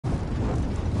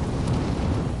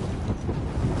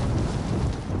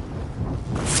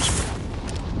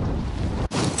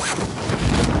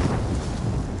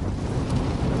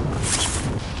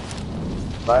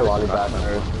Bye, Wally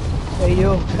Bastard. Hey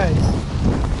yo, guys. I'm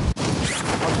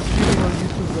streaming on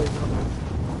YouTube right now.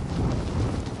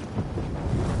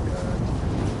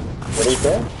 What do you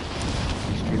say?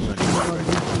 Streaming on YouTube right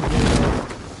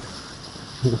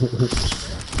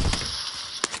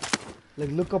now.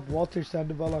 Like, look up Walter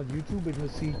Sandoval on YouTube and you'll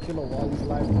see Killer Wally's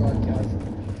live broadcast.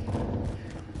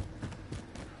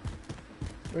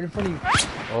 Right in front of you.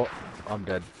 Oh, I'm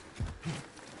dead.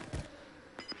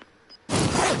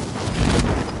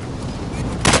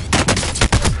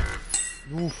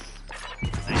 Oof.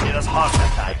 They hit us hard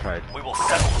that I time. tried. We will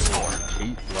settle the score.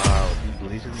 8? Wow, he's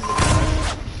lasering me.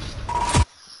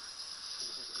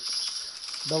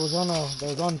 That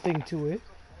was on thing too, eh?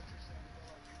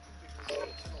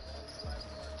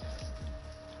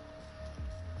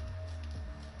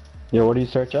 Yo, what do you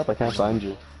search up? I can't find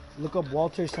you. Look up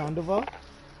Walter Sandoval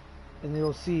and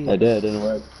you'll see. I did, it didn't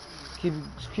work. Keep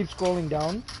scrolling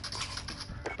down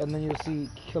and then you'll see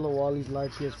Killer Wally's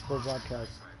live PS4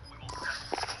 broadcast.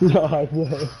 No, I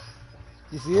did.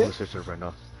 You see it? I'm searching it right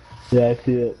now. Yeah, I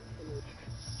see it.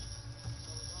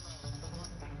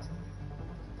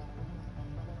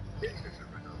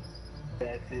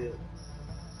 Yeah, I see it.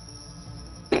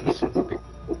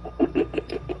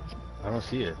 I don't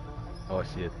see it. Oh, I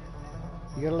see it.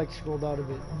 You gotta like scroll down a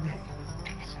bit.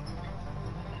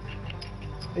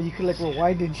 And you can like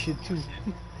rewind and shit too.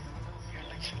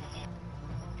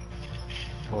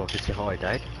 Oh, you see how I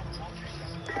died?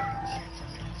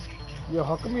 Yo,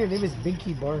 how come your name is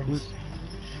Binky Barnes?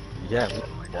 Yeah,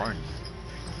 Barnes.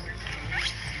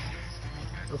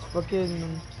 It's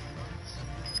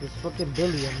fucking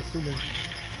Billy, I'm assuming.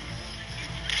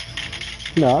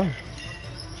 No.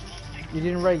 You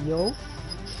didn't write yo?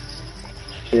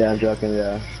 Yeah, I'm joking,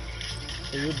 yeah.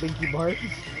 Are you Binky Barnes?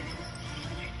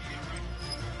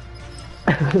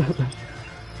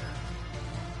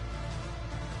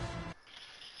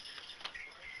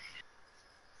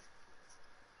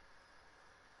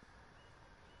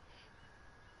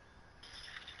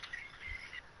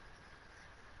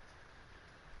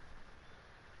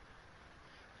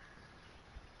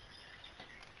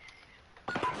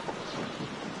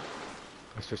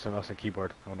 Let's switch to mouse and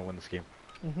keyboard. I want to win this game.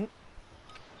 Mm-hmm.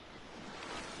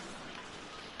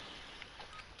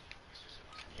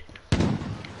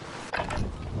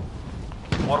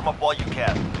 Warm up while you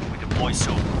can. We deploy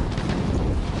soon.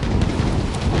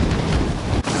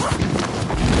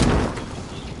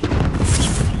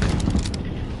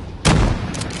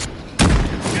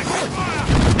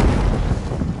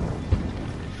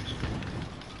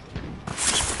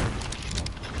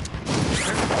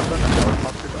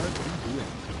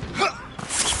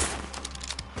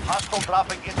 Hostile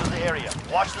dropping into the area.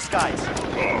 Watch the skies.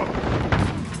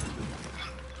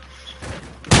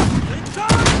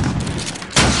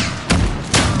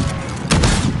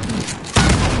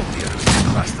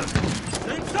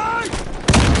 Inside!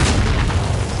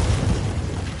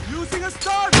 Using a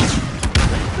stun!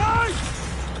 Inside!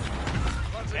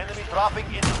 Enemy dropping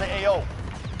into the AO.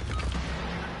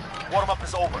 Warm-up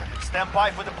is over. Stand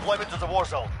by for deployment to the war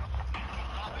zone.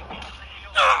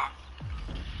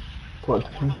 What?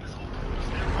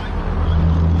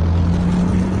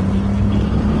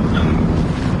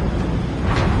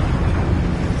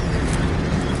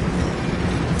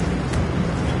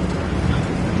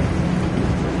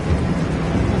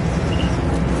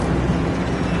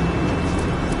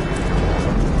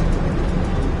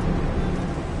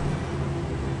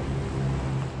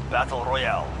 Battle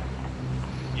Royale.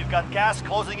 You've got gas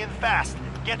closing in fast.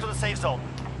 Get to the safe zone.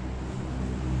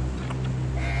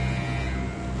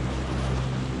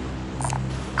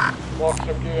 Mark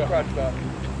some gear. Scratch that.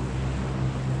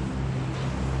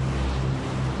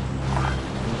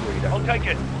 I'll take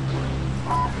it.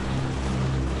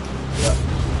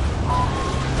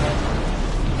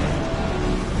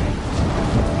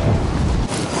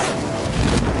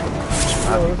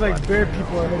 Yo, there's like bare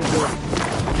people ahead of them.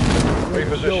 Like,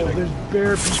 yo, there's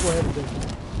bare people ahead of them.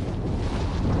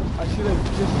 I should have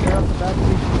just got out the back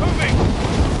station. Moving!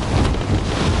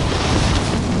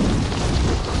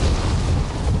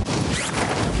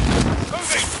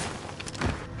 Moving!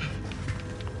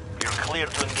 You're clear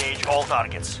to engage all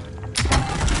targets.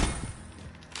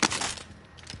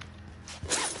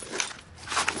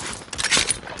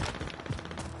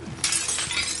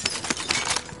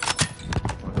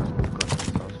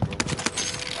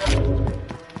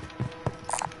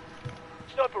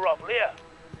 Sniper rifle here.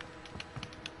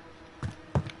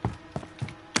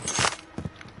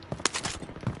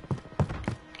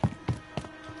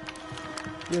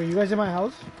 Yo, you guys in my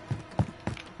house?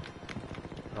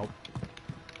 Nope.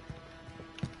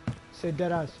 Say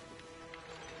dead ass.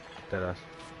 Deadass.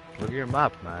 Look at your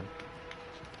map, man.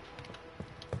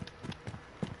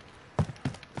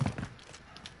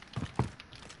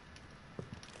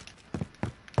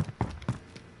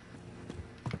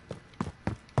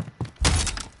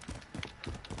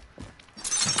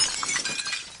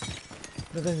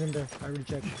 Nothing's in there. I already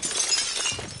checked.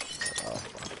 Oh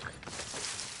fuck.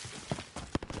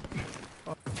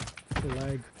 Oh, the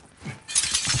lag.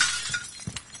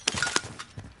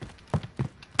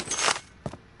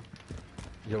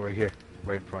 Yo, right here.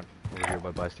 Right in front. Over here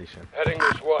by buy station. Heading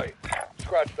this way.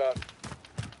 Scratch that.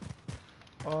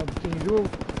 Can you do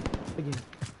again?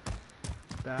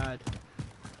 Bad.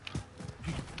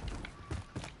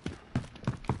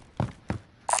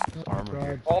 Armor God,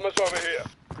 here. Almost over here.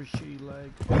 appreciate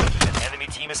lag. An enemy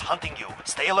team is hunting you.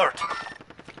 Stay alert.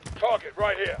 Target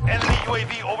right here. Enemy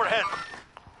UAV overhead.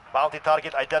 Bounty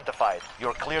target identified.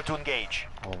 You're clear to engage.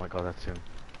 Oh my god, that's him.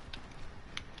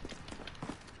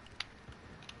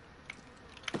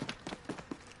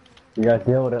 You guys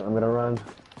deal with it. I'm gonna run.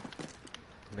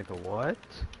 Nigga, what?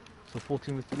 It's a full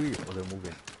team of 3. Oh, they're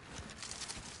moving.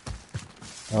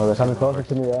 Oh, they're coming closer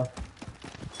to me, yeah.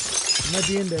 Might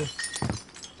be in there.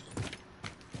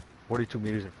 42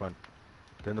 meters in front.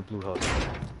 They're in the blue house.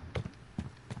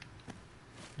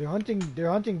 They're hunting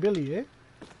Billy, eh?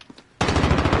 They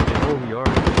know who we are.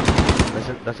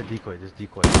 That's a decoy. This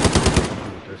decoy.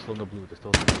 They're still in the blue. They're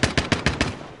still in the blue.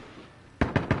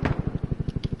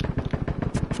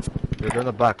 They're in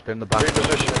the back. They're in the back.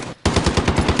 Repositioning.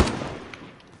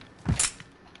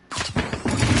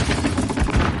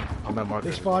 I'm at marker.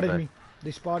 They spotted me.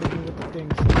 They spotted me with the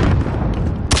things.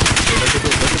 Let it go.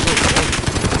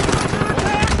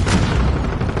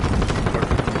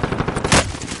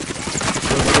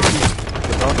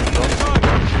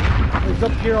 He's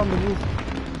up here on the roof.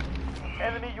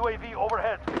 Enemy UAV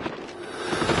overhead.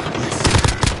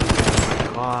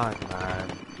 God, man.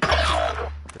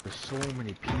 There's so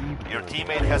many people. Your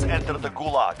teammate has entered the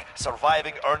gulag.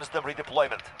 Surviving earns them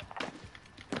redeployment.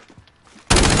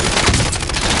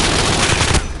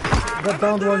 Got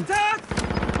downed one. Attack!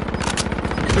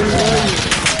 Where are you?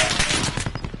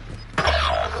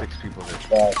 6 people there.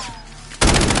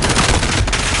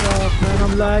 Oh man,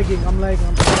 I'm lagging. I'm sorry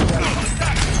guys. I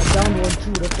downed one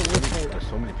too. That's the worst part. There's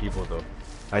so many people though.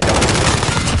 I doubt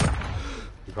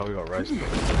you probably got rice.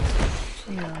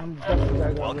 Yeah, I'm definitely I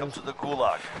got Welcome this. to the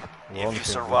gulag. We're on If the you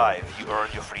same survive, you earn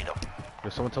your freedom.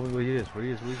 There's someone tell me where he is. Where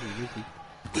he is. Where is he?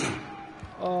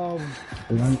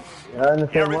 Yeah, in the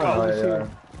Here same we one. go. Oh, yeah.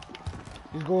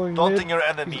 He's going Taunting mid. your He's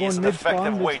enemy going is an mid effective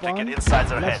spawn, way mid to get spawn. inside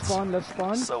their Left heads. spawn, left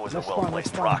spawn. So is a left spawn,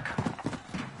 well-placed left rock.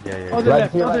 Yeah. Other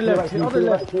left, Right, other right, left, right, other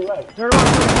right, left. right. Turn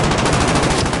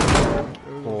around.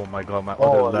 Oh my god, my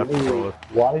Oh, other left, bro.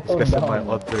 why This guy said my down?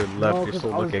 other left. No, You're 'cause so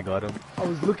I was- lucky I got him. I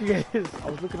was looking at his. I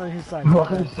was looking on his side. Why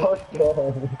are you so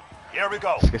strong? Here we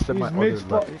go. This guy said my He's other mid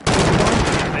spawn. left.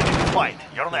 Ready to fight.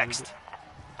 You're next.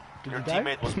 Did Your you die?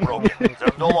 teammate was broken.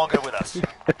 They're no longer with us.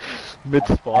 Mid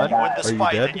spawn? You win Are this you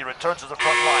fight dead? and you return to the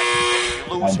front line. And if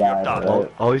you lose, I you're died, done.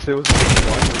 right? All he said was mid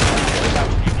spawn.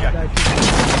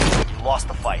 You lost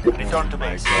the fight. Return to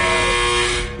base.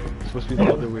 It's supposed to be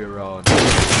the other way around. Because I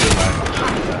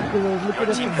was Your looking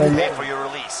at team the can pay for your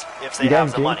release if they You have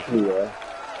guys the money. jinxed me, yeah.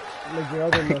 like your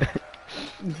other left.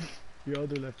 Your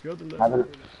other left. Your other I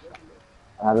left.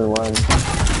 haven't won.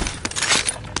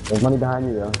 There's money behind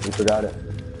you though. You forgot it.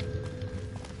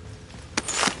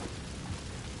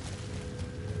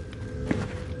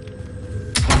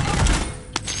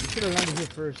 You should have landed here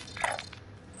first.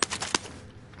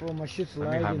 Bro, my shit's Let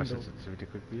me have lagging my though. sensitivity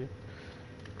quickly.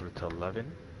 Put it to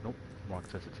 11. Nope. Wrong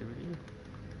sensitivity.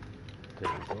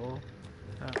 There we go.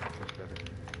 Ah, that's better.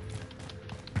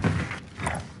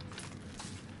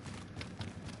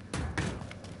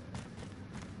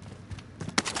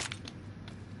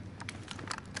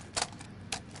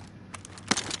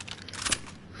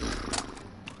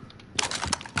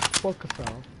 Fuck a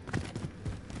foul.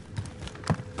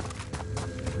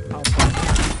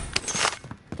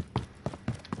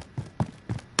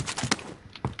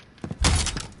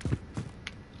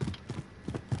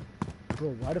 Bro,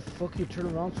 why the fuck you turn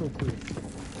around so quick?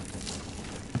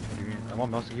 What do you mean? I'm on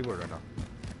mouse and keyboard right now.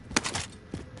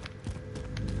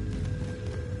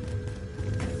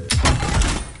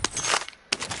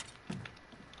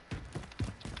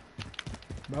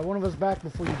 Buy one of us back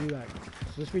before you do that.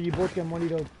 So this way you both get money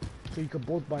to, so you can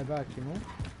both buy back, you know?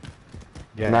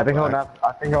 Yeah, And I think but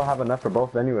I think I'll have enough for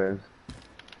both anyways.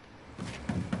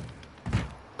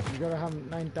 You gotta have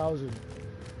 9,000.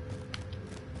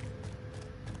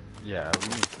 yeah,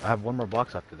 I have one more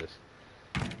box after this.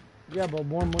 Yeah, but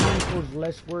more money equals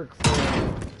less work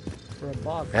for a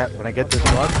box. Yeah, when I get this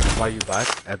box, I'll buy you back,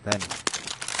 and then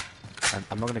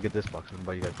I'm not gonna get this box. I'm gonna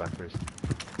buy you guys back first.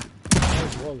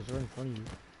 As well, it's right in front of you.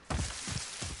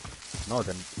 No,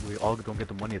 then we all don't get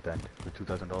the money at the end with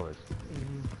 $2,000.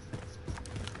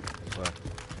 But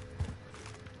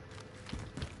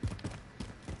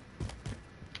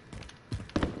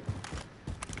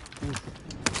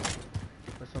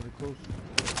close.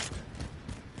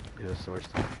 Yeah, that's the worst.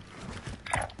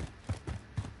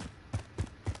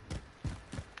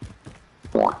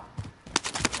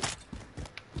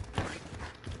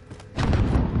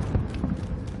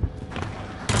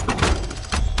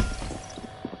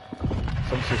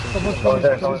 Someone's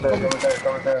there, someone's there, someone's there,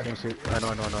 someone's there. I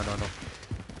know.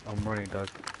 I'm running, dog.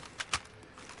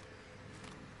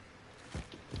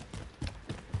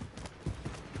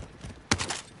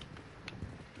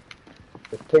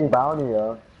 It's King Bounty,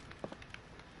 yo.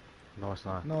 No, it's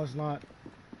not. No, it's not.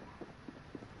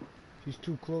 He's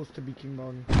too close to be King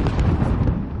Bounty.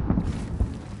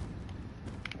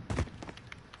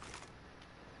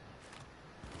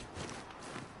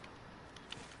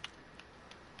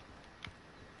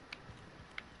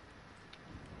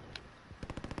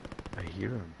 I hear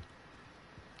him.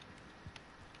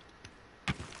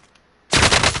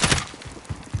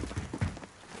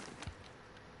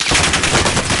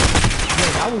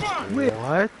 That was quick.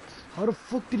 What? How the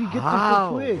fuck did he get there How,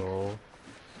 so quick? bro? Oh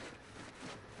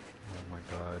my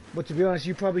god. But to be honest,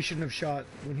 you probably shouldn't have shot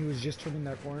when he was just turning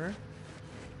that corner.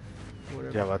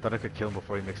 Whatever. Yeah, but I thought I could kill him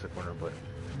before he makes the corner, but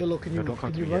Billo, can you, don't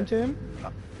come can to you me run yet. to him?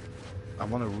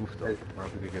 I'm on the roof though. Or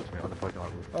if he could get to me on the parking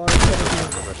lot roof. Oh,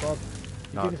 it's Bob.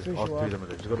 Nah, You're gonna finish all you three off. of them are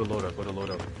there. Just go to load up,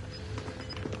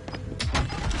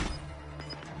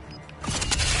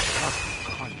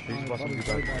 God, please boss me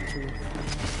back.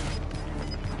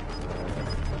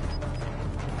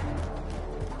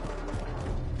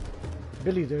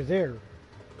 Billy, they're there.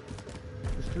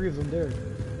 There's 3 of them there.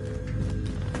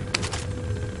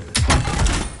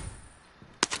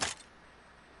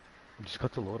 Just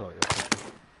cut the load out, yo.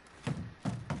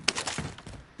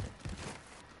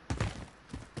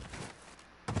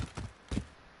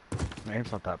 My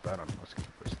aim's not that bad on most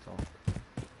keepers still.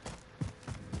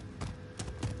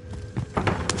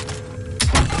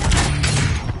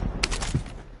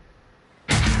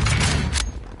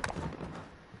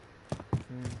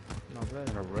 Not bad.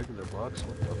 In a regular box,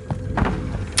 what the fuck?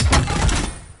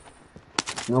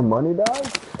 No money, dog?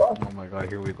 Fuck. Oh my god,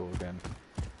 here we go again.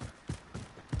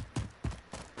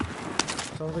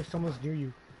 Sounds like someone's near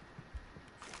you.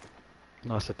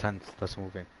 No, it's a tent that's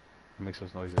moving. It makes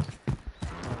those noises.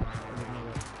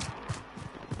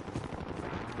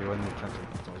 You're in the tent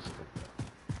with noises like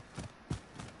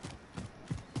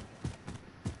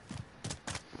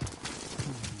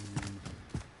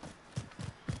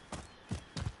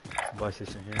that. Buy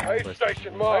station here. Aid buy station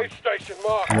here. mark. Aid station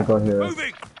mark. I'm gonna go here.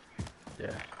 Moving!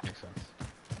 Yeah, makes sense.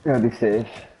 Gotta be safe.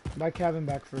 Buy cabin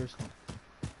back first.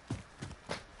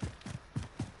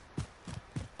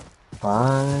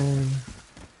 Fine.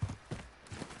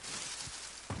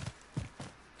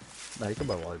 Nah, you can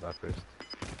buy Wally back first.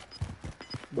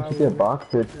 Buy Let's get box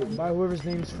pit. buy whoever's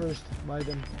names first. Buy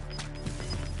them.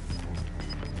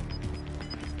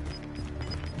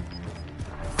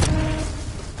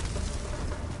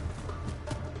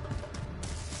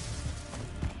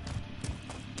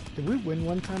 Did we win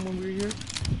one time when we were here?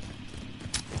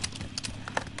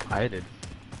 I did.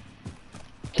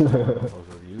 I was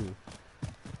with you.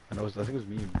 And I think it was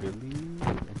me and Billy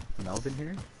and Melvin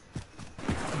here.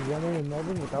 You won in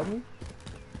Melbourne without me?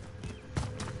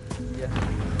 Yeah.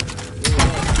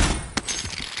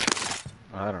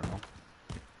 I don't know.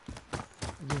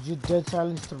 Did you dead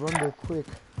silence to run there quick?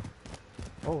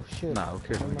 Oh shit. Nah,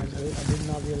 okay. Never mind, I did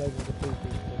not realize it was a place.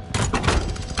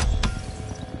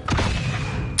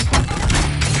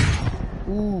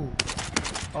 Ooh.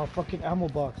 Oh, fucking ammo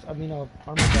box. I mean, armor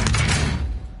box.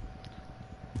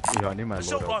 Yeah, I need my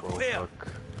Assault loadout, bro. rifle here. Fuck.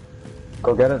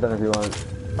 Go get it then if you want.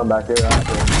 Come back here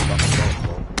after.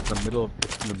 It's in the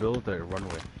middle of the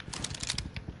runway.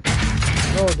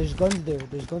 No, there's guns there.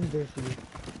 There's guns there for you.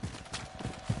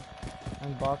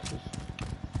 And boxes.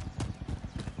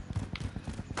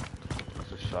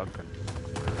 It's a shotgun.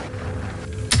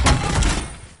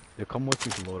 Yeah, come with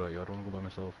me to load out, yo. I don't wanna go by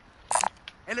myself.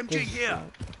 LMG There's, here!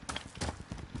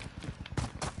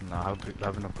 Nah, I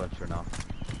have enough guns for now.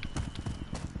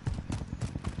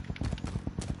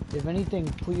 If anything,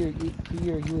 put your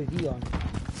UAV on.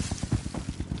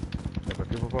 Yeah, but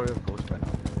people probably have ghosts by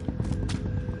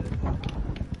now.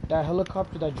 That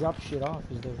helicopter that dropped shit off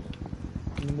is there.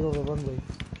 In the middle of the runway.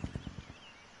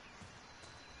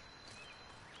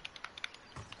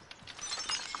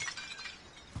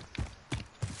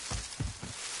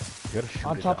 You gotta shoot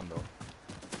On it top. down, though.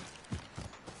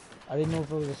 I didn't know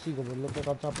if it was a seagull, but it looked like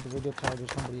on top of the radio tower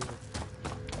there's somebody there.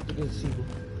 I think it's a seagull.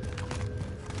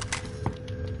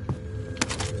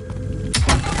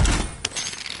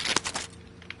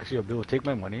 Actually, yo, Bill, take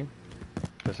my money.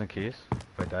 Just in case.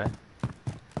 If I die.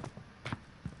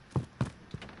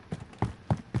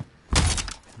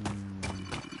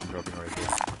 dropping right here.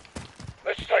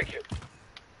 Let's take it.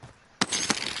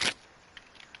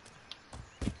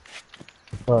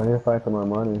 Oh, I need to find some more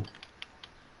money.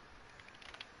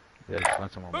 Yeah, just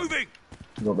find some more money. Moving!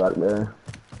 Go back there.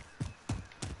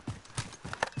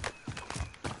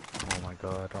 Oh my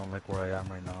god, I don't like where I am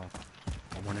right now.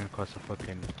 I'm running across the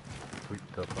fucking...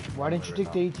 Why didn't you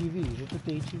take the ATV? You should took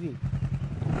the ATV.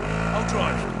 I'll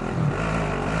drive.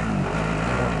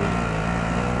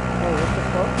 Oh, what the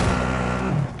fuck?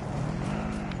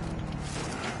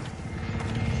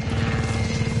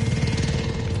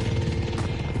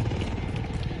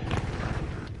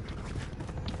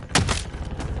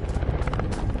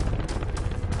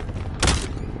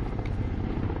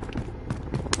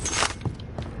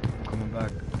 Coming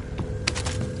back.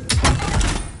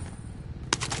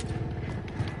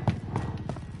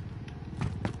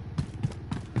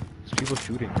 There's people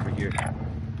shooting right here.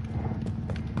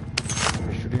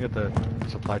 They're shooting at the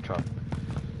supply truck.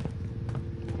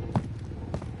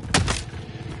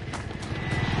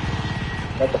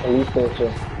 At the police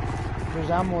station. There's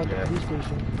ammo at the Yeah. police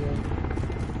station.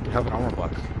 Yeah. We have an armor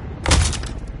box.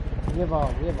 We have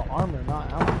armor,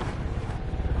 not ammo.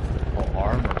 Oh,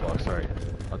 armor box, sorry. I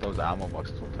thought it was the ammo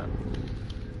box this whole time.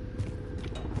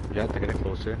 You have to get it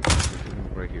closer. They're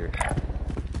shooting right here.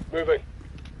 Moving.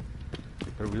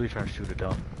 They're really trying to shoot it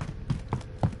down.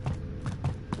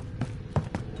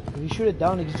 If you shoot it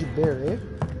down, it gets you bare, eh?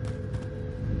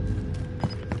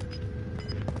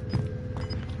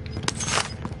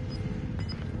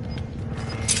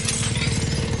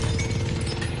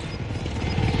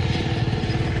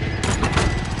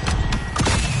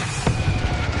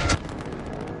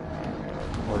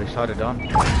 Oh, they shot it down.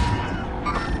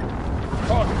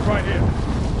 Target's right here.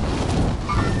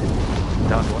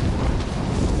 Down one.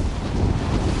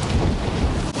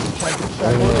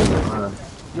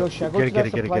 Yo, should I go to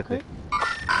that supply crate?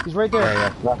 He's right there.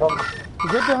 Yeah, He's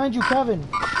right behind you, Kevin.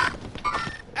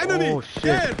 Enemy! Oh, shit.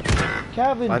 Dead!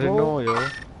 Kevin, I didn't bro. know, yo.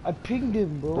 I pinged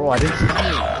him, bro. Bro, I didn't see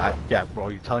him. Yeah, bro,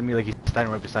 you're telling me like he's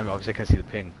standing right beside me. Obviously, I can't see the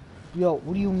ping. Yo,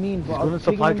 what do you mean, bro? He's going I to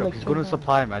supply pinged him drop. like He's 10 going to times.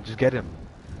 supply, man. Just get him.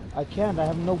 I can't. I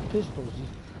have no pistols.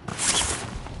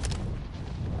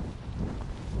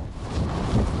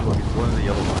 Look, he's going to the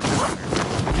yellow one.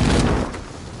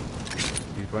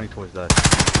 He's running towards that.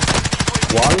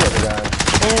 Wally or the guy?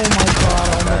 Oh my god,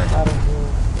 I almost had him, bro.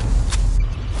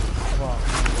 Come on.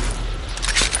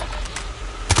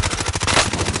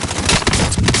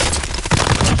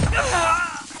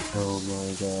 Oh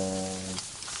my god.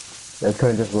 That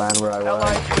couldn't just land where I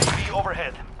Allied was. UAV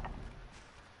overhead.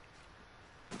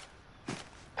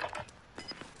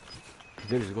 He's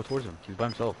there. Just go towards him. He's by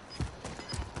himself.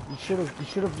 You should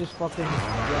have just fucking.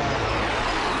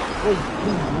 Wait,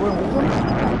 you weren't with him?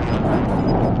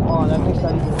 Oh, that makes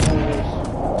that even worse.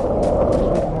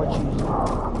 Just make more cheese.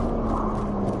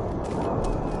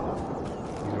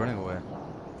 He's running away.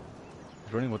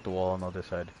 He's running with the wall on the other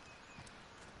side.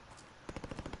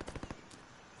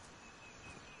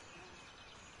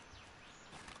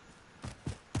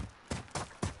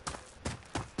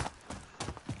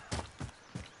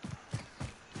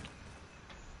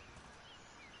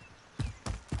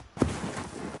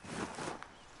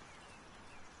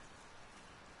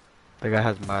 The guy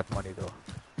has mad money though.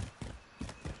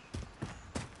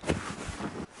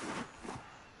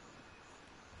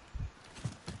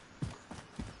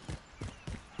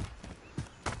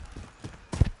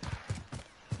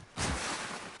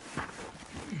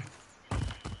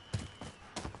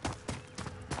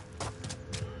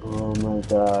 Oh my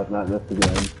god, not this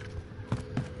again.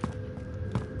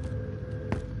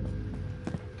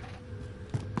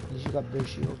 At least you got bare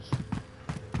shields.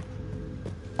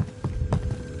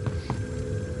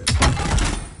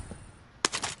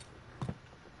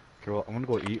 Okay, well, I'm gonna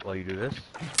go eat while you do this.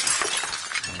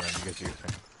 And then you guys do your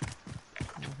thing.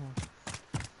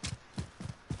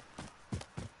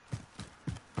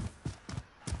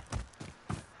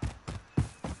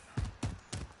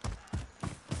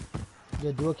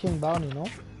 Yeah, do a king bounty, no?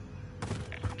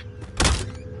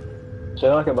 Shit,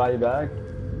 I can buy you back.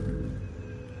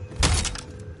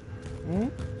 Hmm?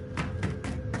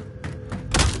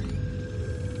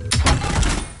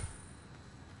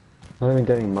 I'm not even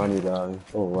getting money, dog.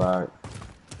 Oh, whack.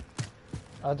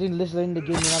 I think this late in the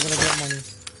game you're not gonna get money.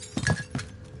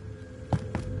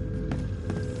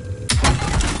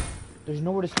 There's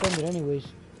nowhere to spend it anyways.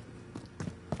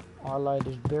 Oh, I lied,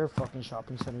 there's bare fucking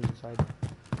shopping centers inside.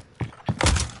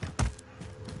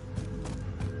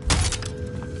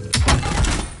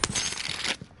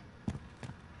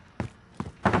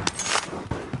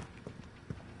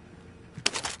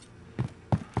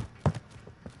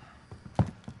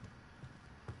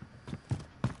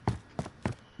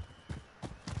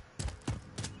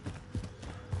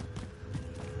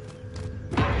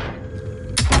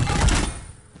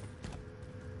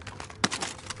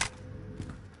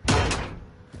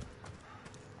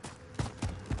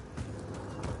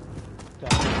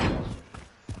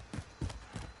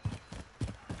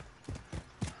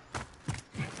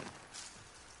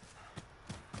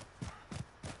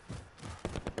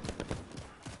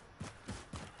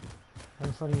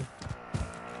 front of you.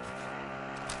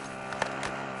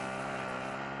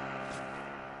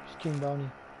 He's King Bounty.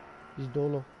 He's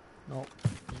Dolo. No,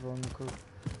 he's wrong recruit.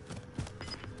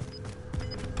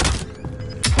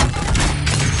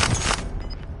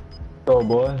 Oh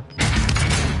boy.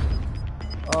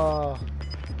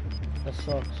 That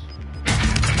sucks.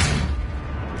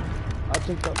 I'll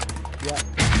take the. Yeah.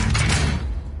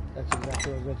 That's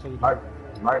exactly what I was gonna tell you.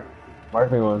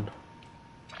 Mark me one.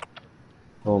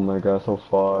 Oh my god, so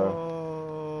far.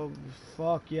 Oh,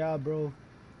 fuck yeah, bro.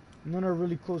 None are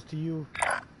really close to you.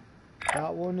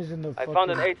 That one is in the I fucking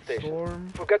found an aid station. storm.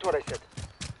 Forget what I said.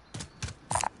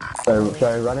 Should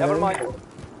I run it? Never mind.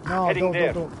 No, Heading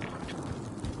there. don't.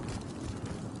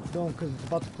 Don't, because it's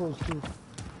about to close too.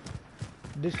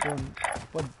 This one.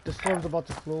 But the storm's about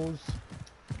to close.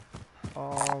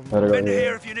 Better go Bend here.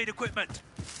 here if you need equipment.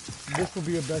 This will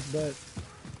be your best bet.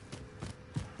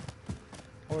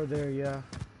 Or there, yeah.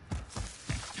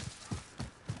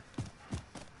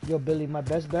 Yo, Billy, my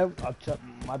best bet,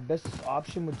 my best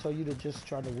option would tell you to just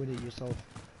try to win it yourself.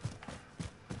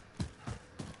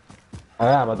 I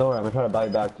am, but don't worry, I'm gonna try to buy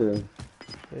it back too.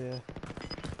 Yeah.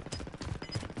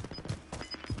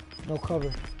 No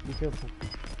cover. Be careful.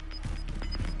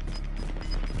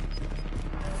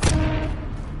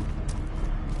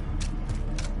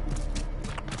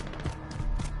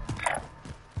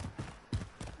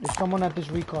 There's someone at this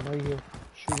recon right here,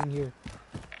 shooting here.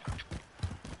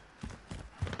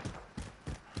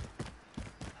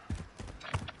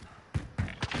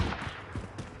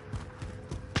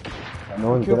 No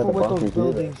one's good at Careful the with those bunkers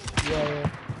buildings. Yeah.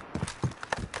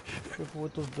 Careful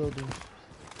with those buildings.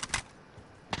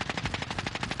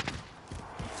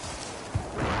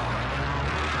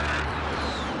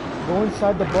 Go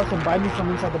inside the bus and buy me some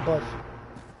inside the bus.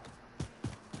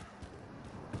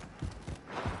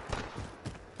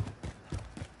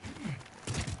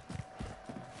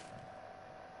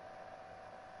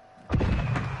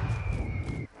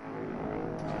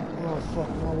 Oh fuck,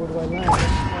 now where do I land?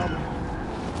 That's the problem.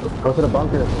 Go to the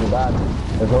bunker in the back.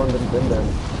 There's no one that's been there.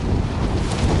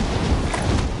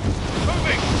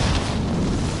 Moving.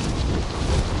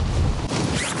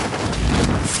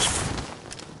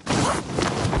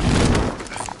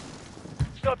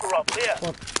 Sniper rifle here.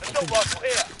 Fuck. Assault rifle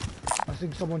here. I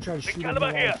think someone tried to shoot at me caliber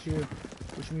while I here. was here,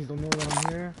 which means they'll know that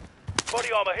I'm here.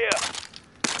 Body armor here.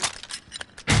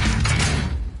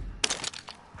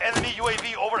 Enemy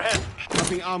UAV overhead.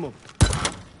 Dropping ammo.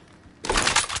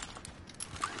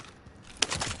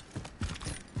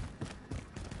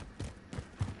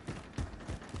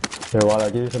 Here, Wally,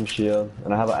 I'll give you some shield,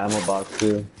 and I have an ammo box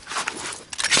too.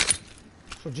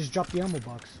 So just drop the ammo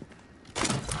box.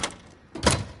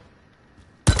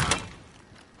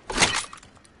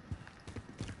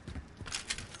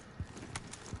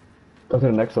 Go to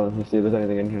the next one, let's see if there's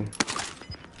anything in here.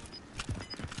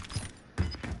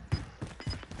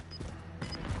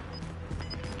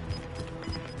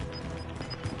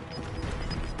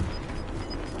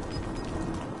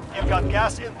 You've got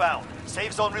gas inbound.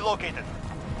 Safe zone relocated.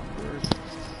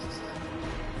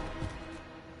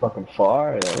 Fucking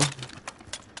far, though.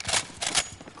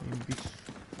 Beats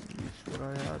what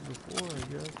I had before, I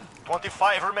guess.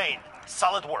 25 remain.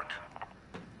 Solid work.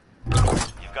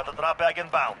 You've got the drop bag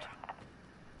inbound.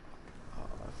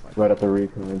 Right at the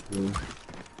recon too.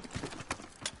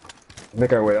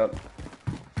 Make our way up.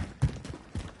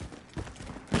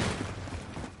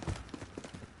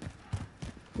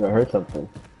 I heard something.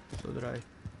 So did I.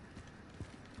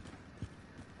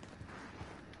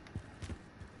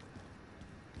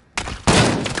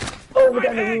 Oh, we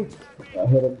got the roof. I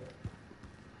hit him.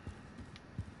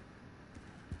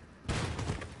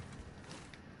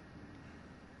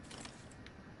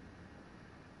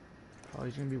 Oh,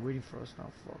 he's gonna be waiting for us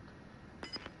now, fuck.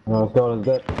 Oh, let's go, let's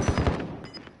get.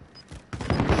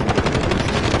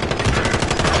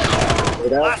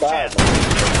 Last chance.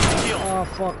 Kill. Oh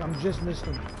fuck, I'm just missed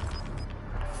him.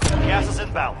 Gas is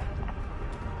inbound.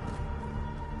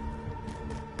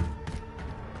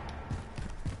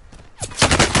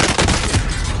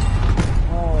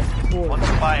 Oh, of course.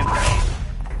 25 remain.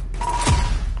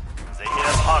 They hit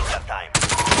us hard that time.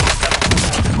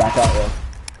 Back out, yeah.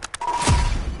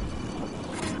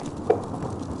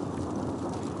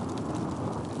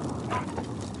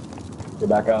 Get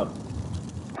back up.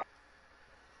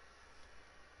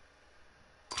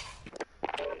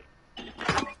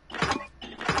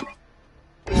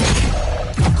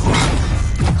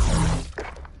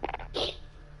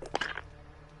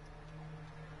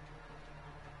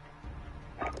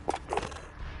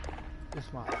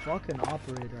 It's my fucking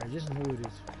operator, I just knew it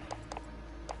is.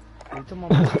 Every time I'm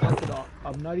this fucking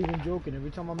I'm not even joking, every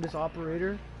time I'm this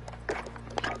operator,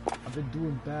 I'm I've been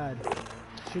doing bad.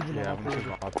 Changing my Yeah, I'm operator.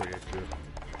 gonna operator too.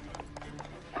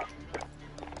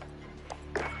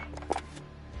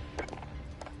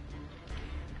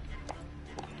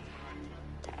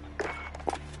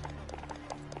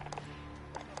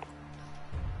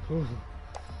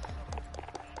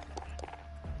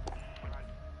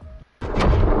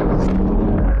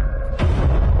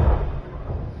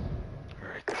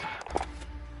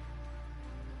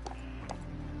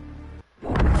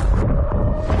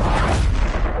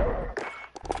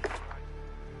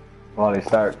 Wally,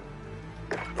 start.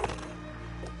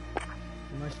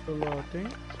 Am I still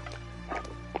thing?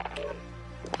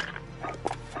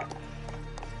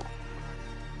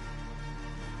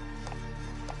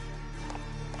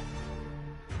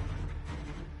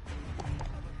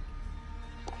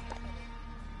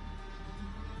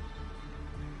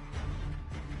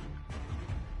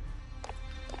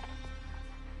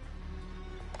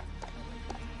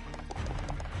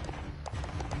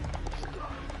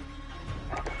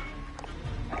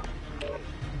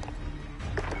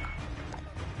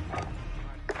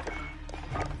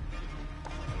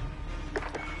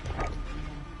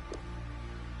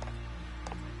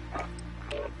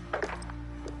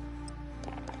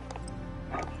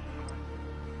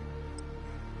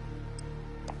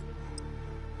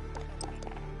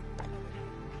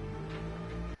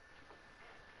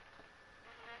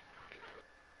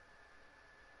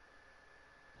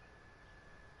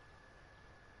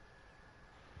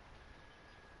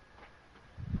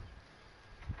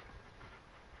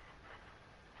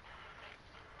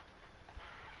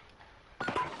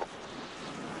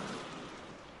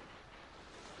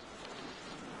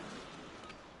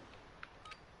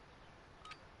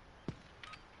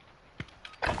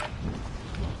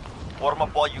 Form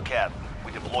up while you can.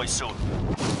 We deploy soon.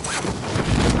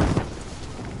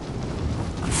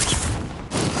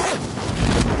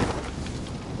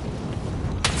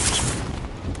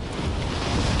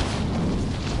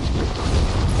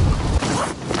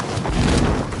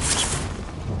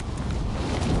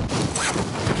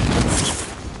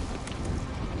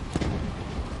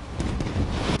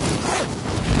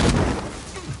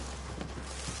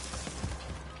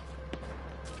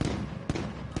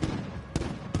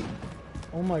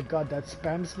 Oh my god, that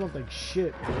spam smelled like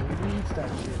shit, bro. Who eats that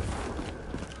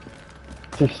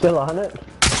shit? She's still on it?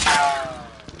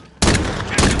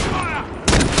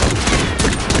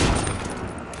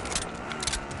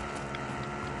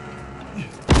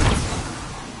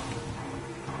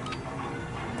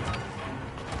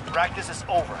 Practice is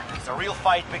over. The real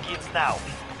fight begins now.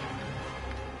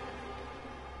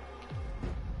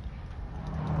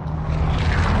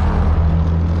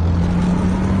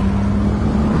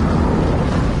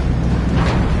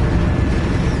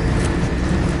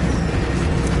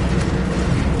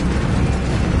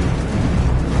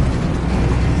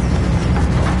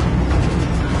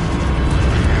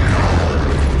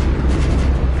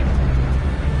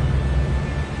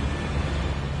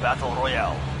 Battle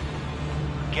Royale.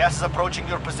 Gas is approaching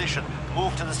your position.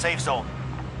 Move to the safe zone.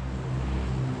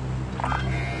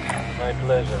 My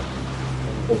pleasure.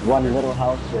 There's one little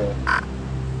house there.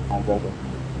 I'm joking.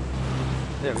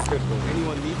 Yeah, we could.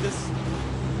 Anyone need this?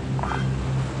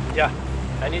 Yeah,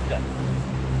 I need that.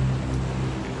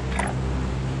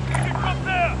 From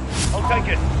there! I'll take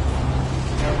it.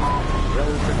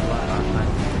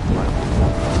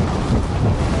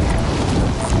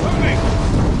 Moving!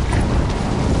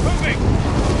 Moving!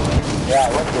 Yeah,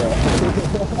 what's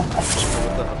there?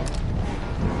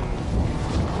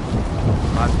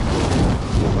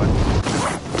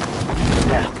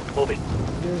 Yeah, moving.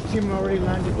 There's a team already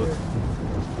landed there.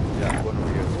 Yeah, one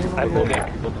over here. I'm moving.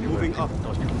 Moving up.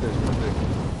 No, there's one there.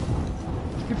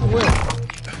 People where?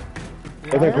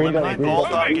 There's a green Eliminate dot, all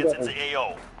green targets dot. in the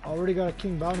AO. Already got a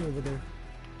king bounty over there.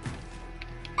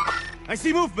 I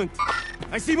see movement.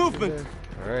 I see movement. There.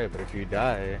 Alright, but if you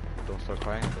die, don't start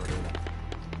crying for it.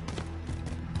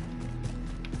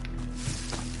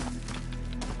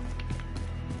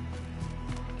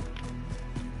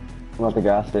 I'm at the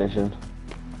gas station.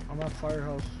 I'm at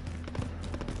Firehouse.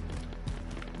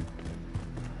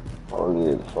 Oh,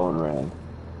 yeah, the phone rang.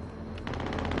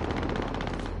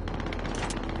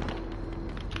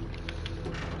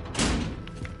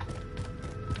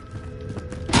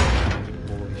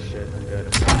 Holy shit, I'm dead.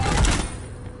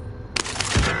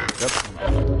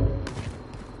 Yep.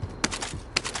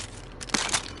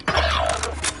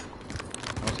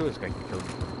 I'll see this guy can kill me.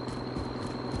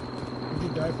 Where'd you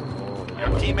die from? Your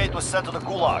teammate was sent to the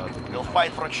Gulag. He'll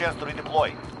fight for a chance to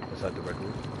redeploy. Beside the red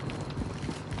roof.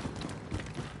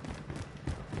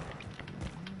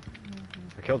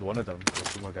 I killed one of them.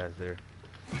 There's two more guys there.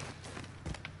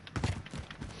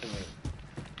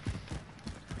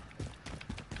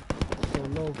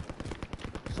 Bro,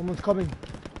 someone's coming.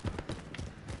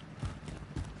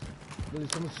 Really,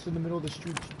 someone's just in the middle of the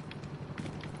street.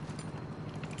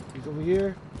 He's over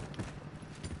here.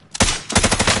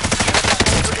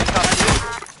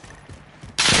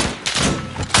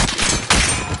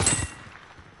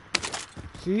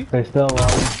 See? Stay still,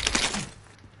 Wally.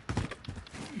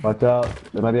 Watch out.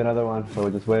 There might be another one, so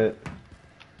we'll just wait.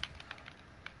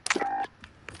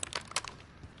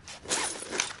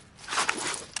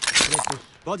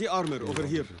 Body armor over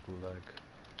here.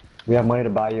 We have money to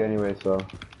buy you anyway, so.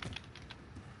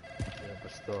 Yeah,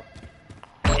 but still.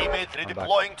 Teammate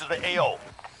redeploying to the AO.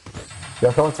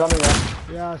 Yeah, someone's coming, yeah.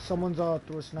 Yeah, someone's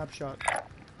through a snapshot.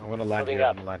 I'm gonna land here.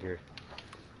 I'm gonna land here.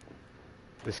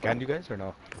 They scanned you guys or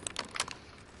no?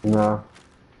 No.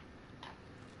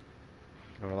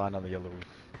 I'm gonna land on the yellow roof.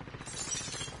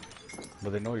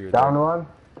 But they know you're Down there. one.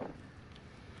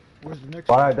 Where's the next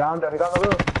Alright, down, he's on the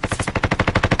roof.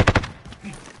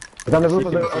 He's on the roof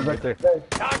of the Right there.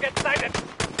 Target sighted.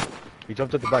 He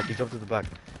jumped at the back. He jumped at the back.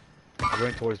 He's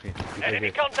running towards me. He's right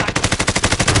here. Contact.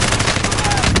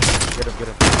 Get him, get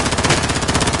him.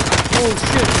 Oh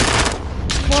shit!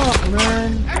 Fuck, man!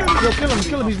 Yo, kill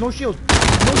him, he's no shield.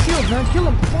 No shield, man, kill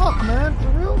him! Fuck, man, for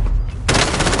real?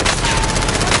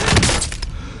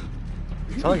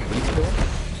 It's not like we kill him.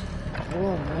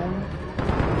 Oh, man.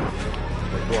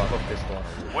 Like, bro, I have a pistol on him.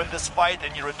 Win this fight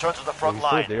and you return to the front he's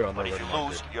still line. there on But the if you red marker.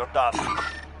 lose, you're done.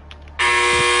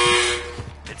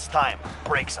 It's time.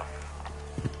 Break some.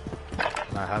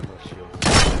 And I have no shield.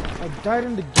 I died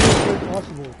in the gate way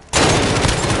possible.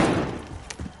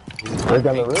 He's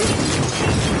on the roof.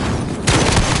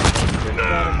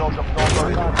 Load of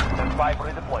non-target. 10-5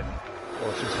 redeployment.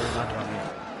 Oh, she's really not on me.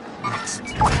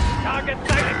 Target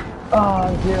sighted. Oh,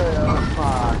 Ontario.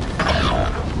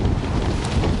 Fuck.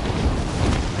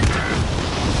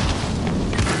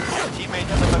 Teammate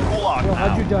is in the gulag Yo, now.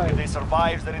 how'd you die? If they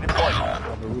survive, they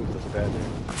redeploy. On the roof, that's bad there.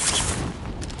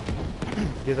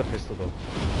 He has a pistol though.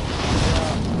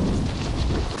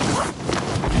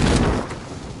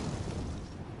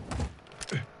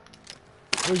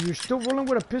 Wait, you're still rolling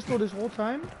with a pistol this whole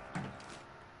time?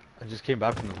 I just came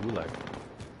back from the gulag.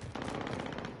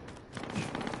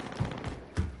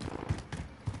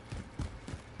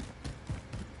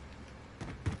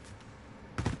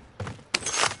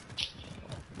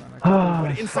 Man,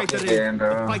 We're inside the ring.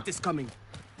 The fight is coming.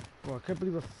 bro, I can't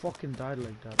believe I fucking died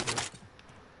like that, bro.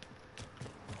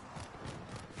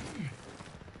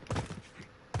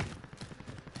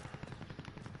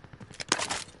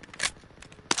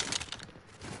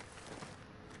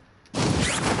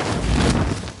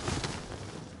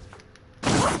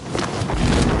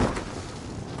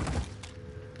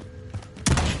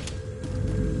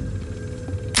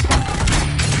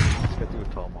 Let's get through a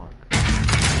tall mark.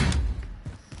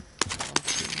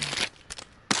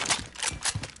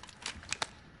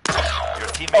 Your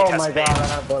teammate has my God, I have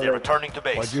failed. bullets. They're returning to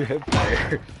base. Why'd you hip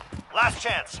fire? Last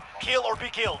chance. Kill or be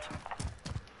killed.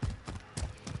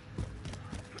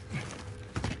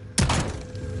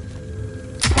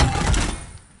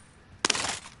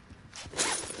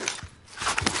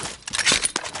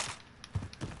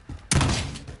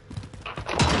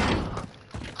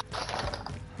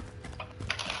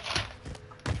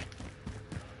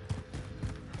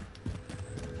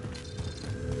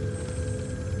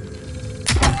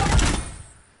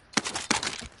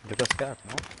 Get that scat,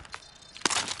 no?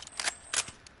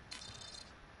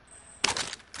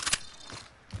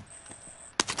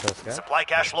 Get that scat? Supply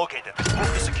cache located.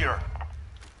 Move to secure.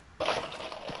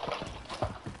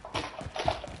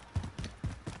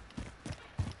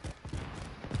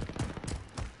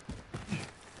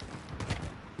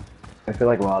 I feel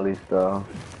like Wally's though.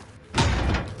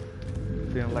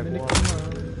 Feeling like Minute, what? come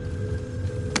on.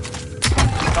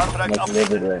 Contract Like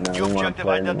livid right now. updated. We New don't wanna objective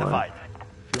play anymore. identified.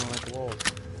 Feeling like walls.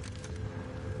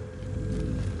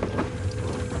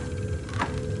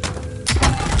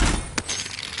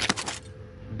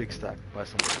 Big stack. Buy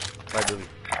some. Buy Billy.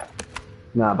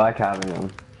 Nah, buy Calvin, yo.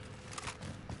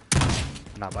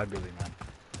 Nah, buy Billy, man.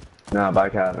 Nah, buy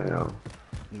Calvin, yo.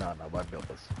 Nah, buy Billy.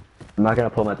 I'm not gonna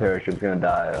pull my parachute, it's gonna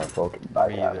die. Buy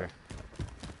Me Calvin. either.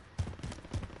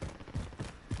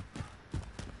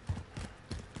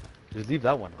 Just leave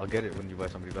that one. I'll get it when you buy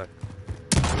somebody back.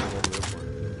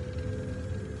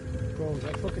 Bro,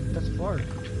 that fucking, that's far.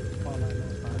 Oh, no, no,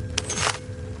 it's not.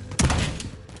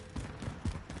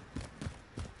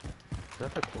 Is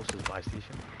that the closest buy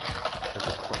station? That's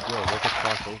just yo, let's just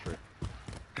cross over.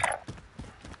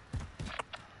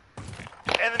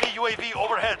 Enemy UAV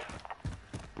overhead.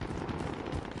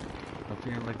 I'm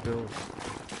feeling like Bill.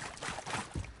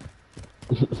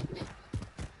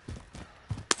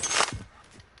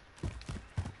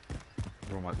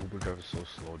 Uber driver's so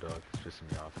slow, dog. It's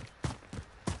pissing me off.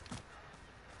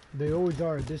 They always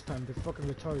are at this time. They're fucking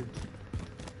retards.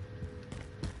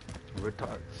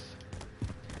 Retards.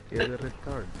 Yeah, they're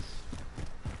retards.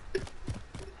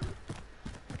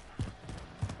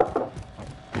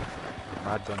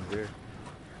 Mad guns there.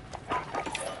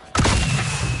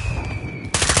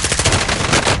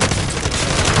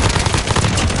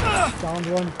 Found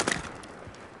one.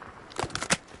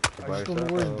 I just don't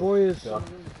know where his boy is. Dip.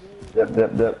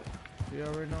 Yeah,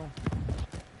 right now.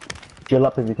 Chill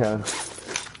up if you can.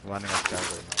 Running up that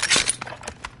right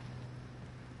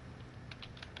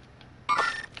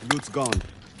Loot's gone.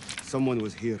 Someone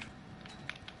was here.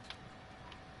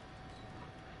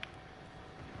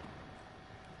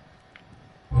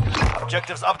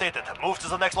 Objectives updated. Move to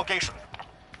the next location.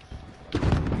 Money.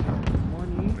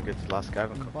 I'm gonna get this last guy.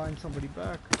 I'm buying somebody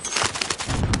back.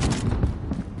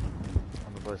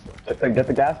 On the bus though. Get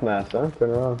the gas mask, huh?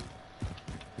 Turn around.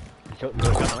 You killed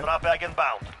the guy. Drop bag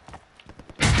inbound.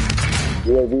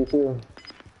 UAV too.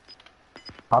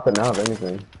 Pop it now if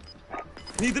anything.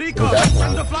 Need recon!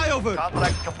 Time to fly over!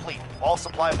 Contract complete. All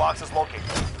supply boxes located.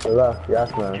 To the left, gas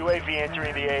mask. UAV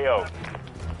entering the AO.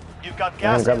 You've got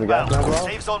gas grab the gas inbound. now, bro?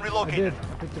 Safe zone I did. relocated.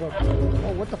 I picked it up.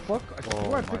 Oh, what the fuck? I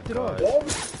swear I picked it up.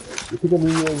 You took a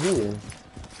new UAV.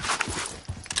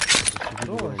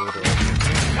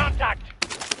 Contact!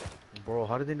 Bro,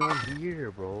 how did they know I'm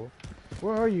here, bro?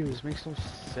 Where are you? This makes no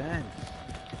sense.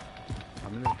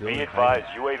 I'm in this building. Be advised,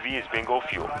 UAV is bingo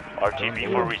fuel.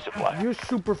 RTB for resupply. You're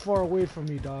super far away from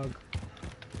me, dog.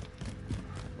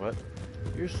 What?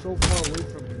 You're so far away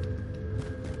from me.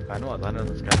 I know I landed on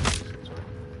this guy.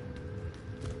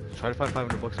 Try to find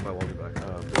 $500 in my wally back.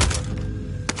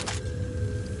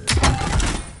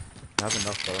 I have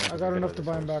enough, but I got enough to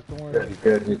buy him back, don't worry. He's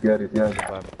good. Buy. Just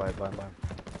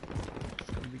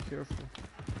gotta be careful.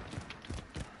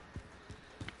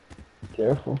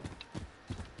 Careful.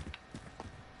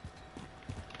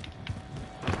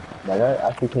 That guy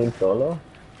actually came solo?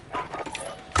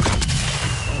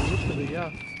 Oh, literally,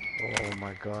 yeah. Oh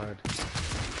my god.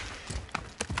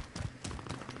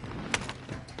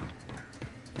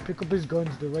 Pick up his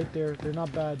guns, they're right there. They're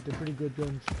not bad, they're pretty good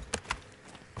guns.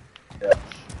 Yeah.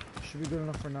 Should be good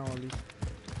enough for now, at least.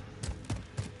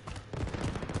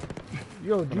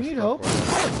 Yo, do you need Stop help? right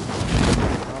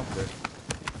now. I'm good.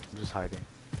 I'm just hiding.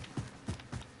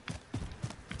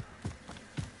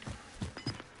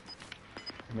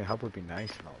 I mean, help would be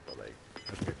nice and all, but like,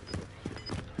 that's good.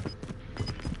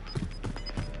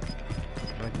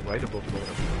 Like right above load up.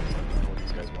 I don't know what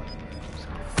these guys want.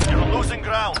 You're losing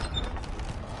ground.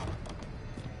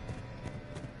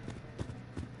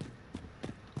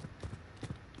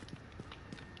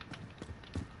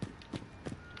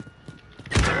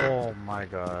 Oh my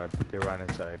god, they ran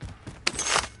inside.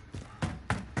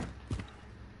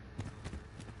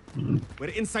 We're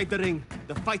inside the ring.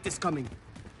 The fight is coming.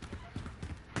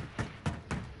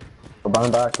 We're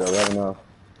buying back though, we have enough.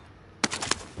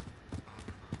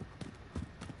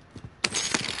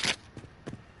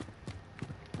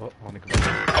 Oh, only come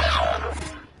back.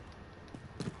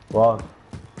 Well,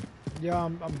 Yeah,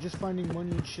 I'm just finding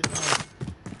money and shit now.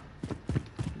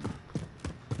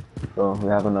 so we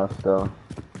have enough still.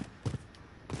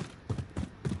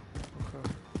 Okay.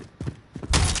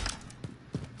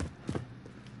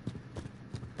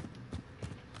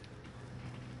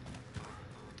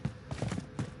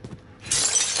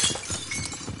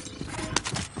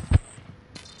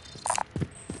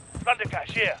 Thunder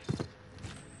cash here.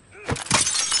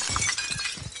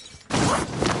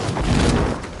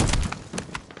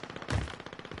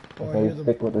 Oh, I Okay, hear them.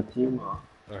 stick with the team.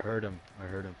 I heard him.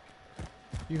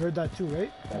 You heard that too,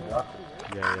 right?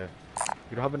 Yeah.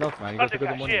 You don't have enough, man. You gotta Thunder take the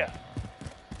cash money. here.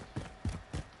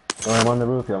 Oh, I'm on the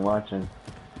roof here, I'm watching.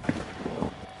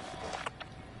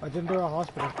 I think they're at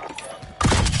hospital.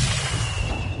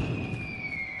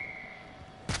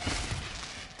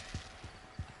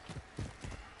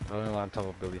 I'm on top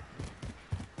of Billy.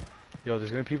 Yo,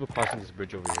 there's gonna be people crossing this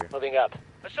bridge over here. Moving up.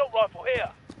 Assault rifle here.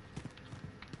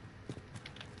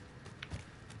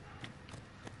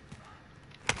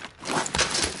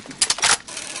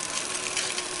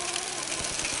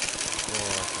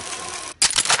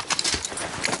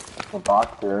 A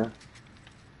box here.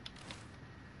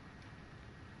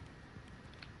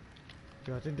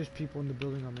 Yeah, I think there's people in the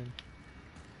building I'm in.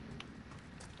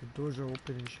 The doors are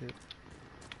open and shit.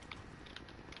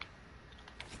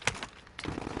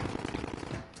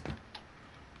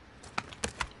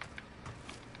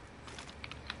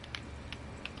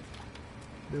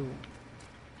 Ew.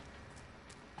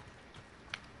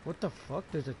 What the fuck?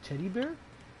 There's a teddy bear?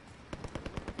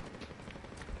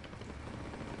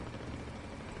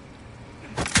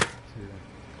 quickly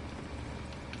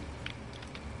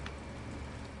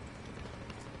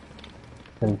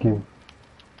then. Thank you.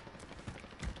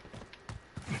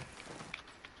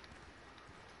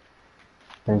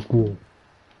 Thank you.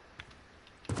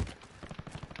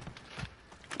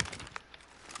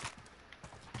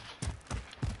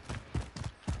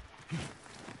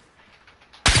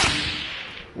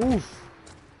 Oof.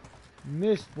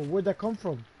 Missed, but where'd that come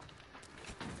from?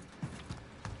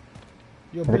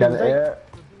 Yo, They Billy, got was the that, air.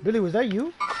 Billy, was that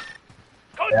you?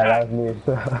 Yeah, that was me.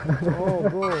 Oh,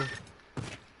 bro.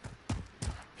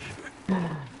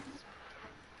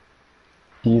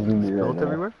 Teasing me right Built now.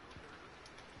 everywhere?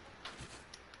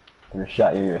 I'm gonna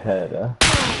shot you in your head, huh?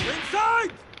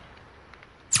 Inside!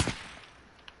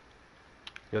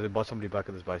 Yeah, they bought somebody back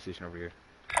at this buy station over here.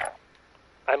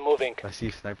 I'm moving. I see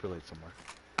a sniper light somewhere.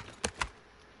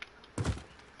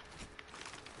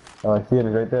 Oh, I see it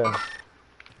right there.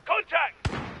 Contact!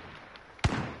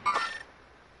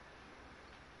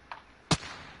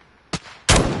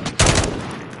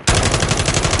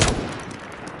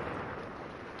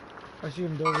 I see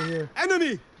him over here.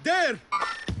 Enemy! There!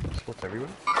 Spots everywhere?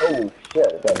 Oh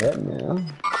shit, that hit me, huh?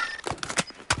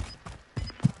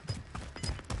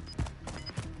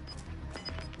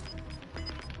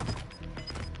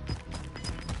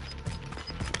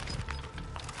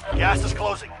 Gas is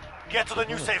closing. Get to the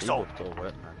new safe zone. It's all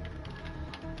wet, man.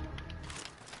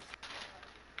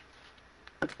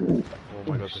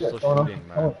 Oh my god, they're still shooting,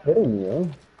 man. Oh, hitting me,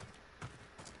 huh?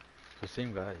 The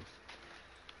same guys.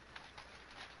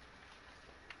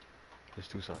 There's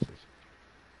two sauces.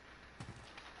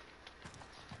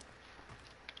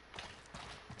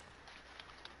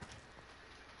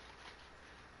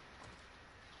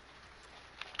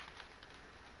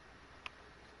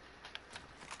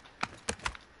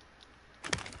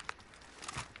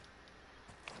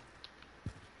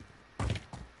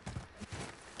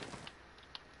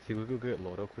 See, we could get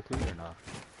Lodo quickly or not?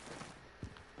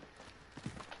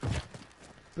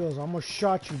 Bills, I almost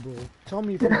shot you, bro. Tell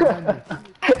me if you're behind me.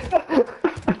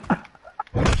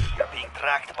 You're being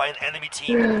tracked by an enemy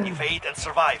team. Evade and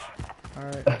survive.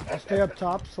 Alright, I'll stay up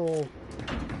top, so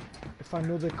if I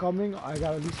know they're coming, I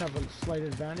gotta at least have a slight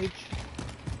advantage.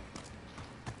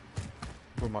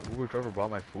 Bro, my Uber driver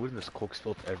brought my food and there's coke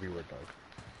spilled everywhere, dog.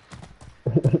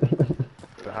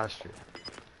 Bastard.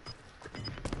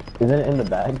 Isn't it in the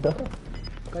bag though?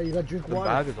 Okay, you gotta drink The water.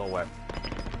 bag is all wet.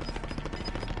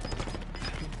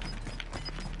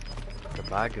 The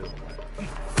bag is all wet.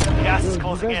 Gas Yo, is you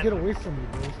closing guys get in. away from me,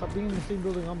 bro. Stop being in the same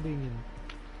building I'm being in.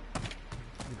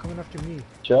 You're coming after me.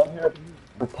 Chill here,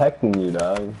 protecting you,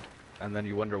 dog. And then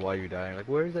you wonder why you're dying. Like,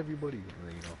 where's everybody? And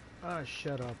then you know. Ah,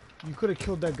 shut up. You could have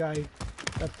killed that guy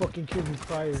that fucking killed me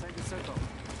prior. Inside the circle.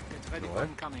 Get ready What? for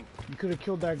incoming. You could have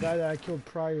killed that guy that I killed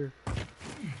prior.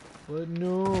 But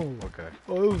no. Okay.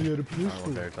 Oh, he had a I don't know pistol.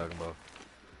 what they're talking about.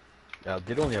 Yeah,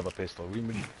 they don't only have a pistol. We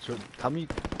mean, so tell me,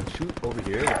 shoot over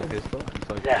here with a pistol. And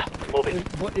tell me Yeah, moving.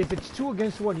 But if it's 2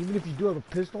 against 1, even if you do have a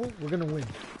pistol, we're gonna win.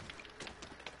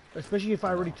 Especially if I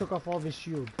already took off all of his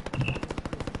shield.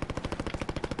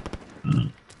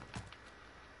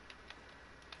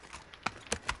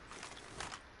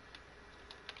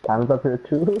 Time's up here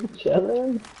too,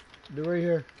 chilling. They're right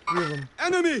here. 3 of them.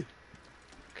 Enemy!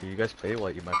 Can you guys play while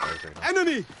I eat my fries right now?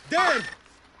 Enemy! There!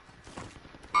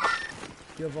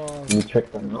 You have, You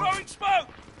tricked them. Throwing smoke!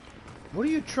 what are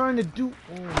you trying to do?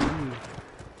 Oh, you.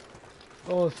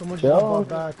 Oh, someone just Yo. bought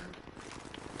back.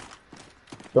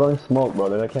 Throwing smoke,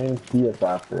 brother. I can't even see us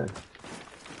after.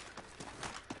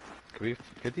 Can we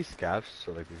get these scabs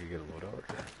so like we can get a loadout?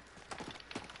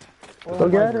 Oh Go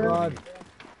my get it. god.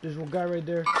 There's one guy right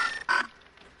there.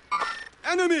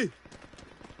 Enemy!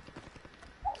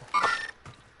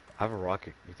 I have a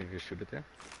rocket. You think you shoot it there?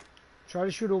 Try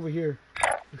to shoot over here.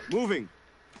 Moving.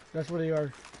 That's where they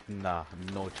are. Nah,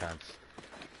 no chance.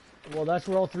 Well, that's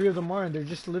where all 3 of them are, and they're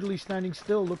just literally standing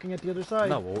still looking at the other side.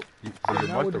 No, well, you So now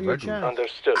marked would the be your red room. chance.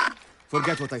 Understood.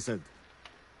 Forget what I said.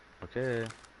 Okay.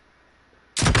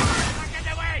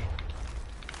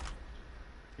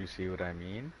 You see what I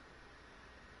mean?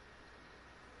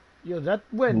 Yo, that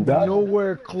went That-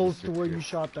 nowhere close to where you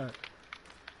shot that.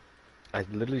 I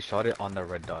literally shot it on the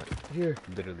red dot. Here,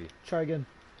 Literally. try again.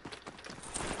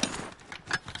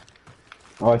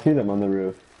 Oh, I see them on the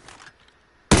roof.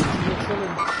 You're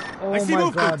chilling. Oh I see my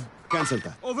movement. god. Cancel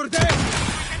that. Over there!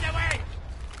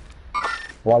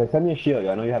 Wally, send me a shield.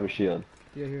 I know you have a shield.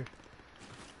 Yeah, here.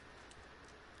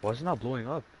 Why is it not blowing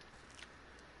up?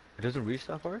 It doesn't reach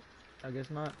that far? I guess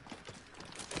not.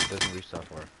 It doesn't reach that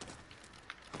far.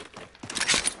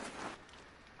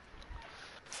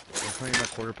 I'm playing my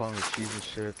quarter pound with cheese and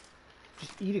shit.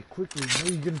 Just eat it quickly. You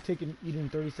know you're gonna take and eat it in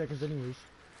 30 seconds anyways.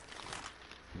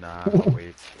 Nah, I'll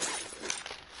wait.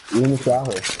 You in the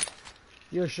shower.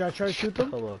 Yo, should I try to shoot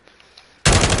them? Hello.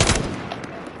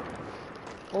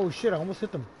 Oh shit, I almost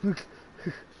hit them. Your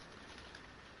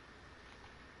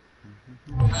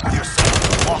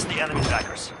side lost the enemy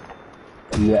trackers.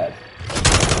 Yes.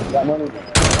 Got money.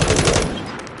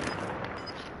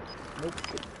 Nope.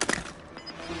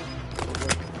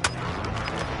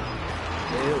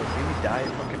 Ew, really died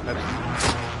fucking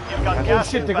Pepsi. You've got Oh gas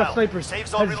shit, they got inbound. snipers. Safe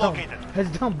zone Heads down. relocated.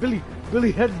 Heads down, Billy.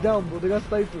 Billy, heads down, bro. They got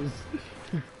snipers.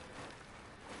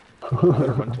 I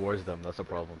gotta run towards them, that's a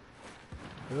problem.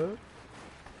 Huh?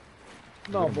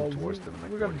 No, gonna bro. move towards them in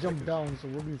like We're gonna 40 jump seconds. down, so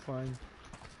we'll be fine.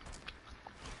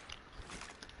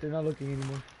 They're not looking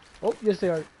anymore. Oh, yes they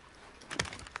are.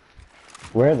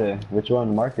 Where are they? Which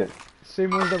one? Market.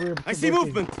 Same ones that we were. I see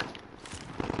movement.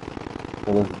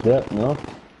 So let's dip, no?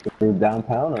 Go through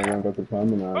downtown or we're gonna go to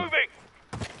terminal? Moving!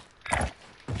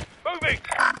 Moving!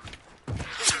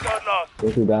 Got lost.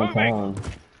 Go through downtown.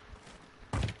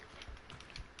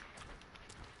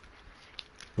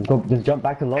 Let's go, just jump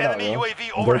back to loadout, Enemy yo. UAV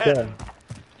It's overhead.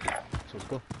 Right So let's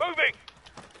go. Moving!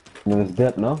 there. And then let's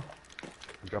dip, no?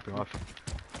 I'm dropping off.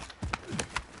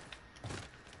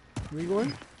 Where you going?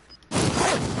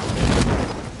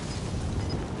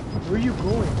 Where are you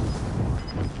going?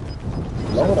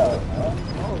 Loadout.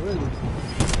 Oh, really?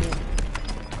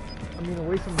 I mean,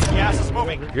 away from the Gas is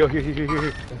moving. Yo, here.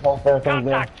 This whole fair thing's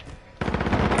there.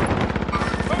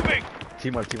 Moving!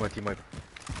 Team wipe.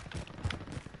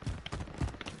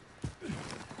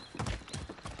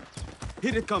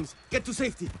 Here it comes. Get to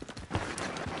safety.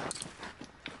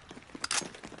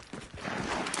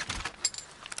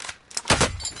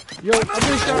 Yo, I'm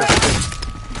gonna start.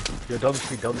 Yo, down the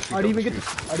street. I didn't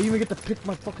even get to pick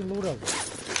my fucking loadout.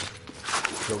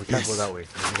 Yo, we can't go that way.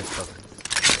 We're gonna get stuck.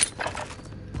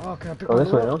 Oh, can I pick Go my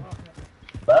this way, loadout? no?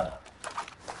 Left?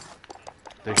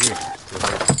 They're here. To the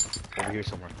right. Over here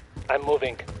somewhere. I'm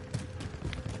moving.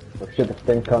 Oh shit, the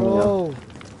thing's coming, yo. Oh,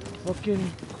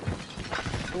 fucking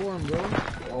storm, bro.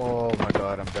 Oh my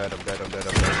god, I'm dead.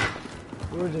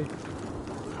 Where is it?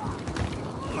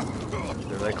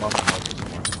 They're like on the mountain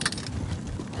somewhere.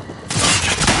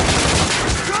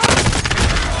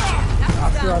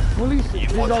 After I fully this is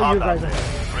Equal all you combat. guys are.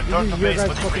 Return This to is your base guys'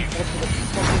 with fucking retrieve. fault for the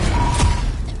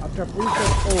fucking. After I fully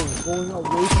said, oh, going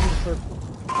away from the circle.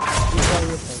 This is all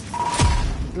your fault.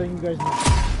 Just letting you guys know.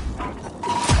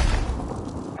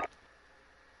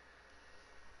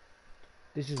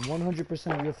 This is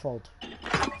 100% your fault.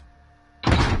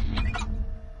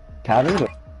 Cabins or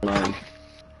mine?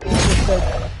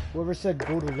 Whoever said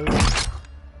go to load.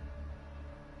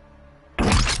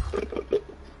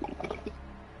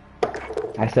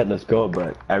 I said let's go,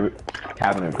 but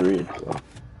Cabin agreed, so.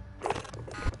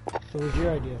 So it was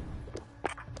your idea.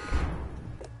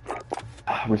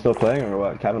 We're still playing or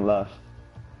what? Cabin left.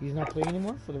 He's not playing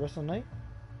anymore for the rest of the night?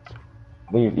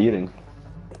 I think he's eating.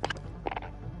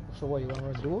 So what, you wanna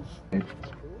run duels? I'm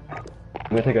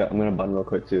gonna bun real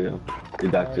quick too, yeah. Be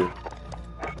back too.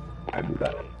 I'll be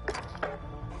back.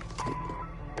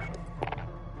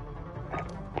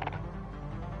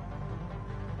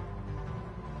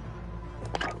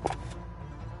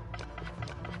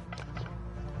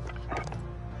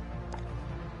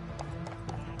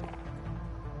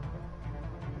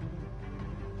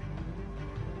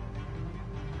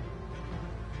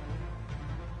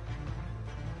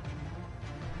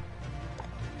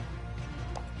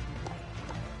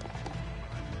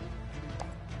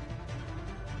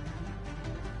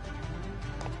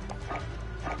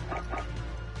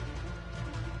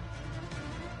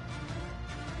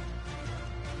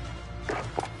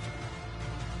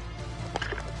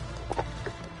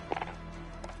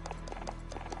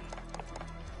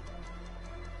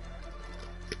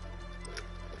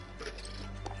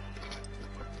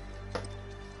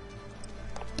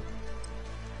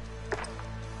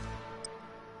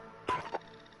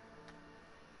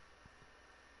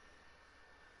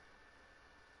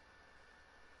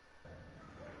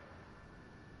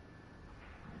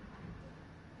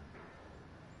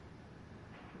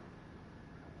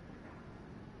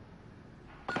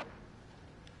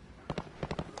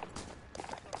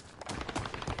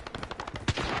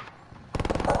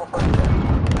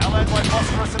 Allied white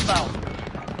phosphorus inbound.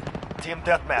 Team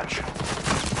deathmatch.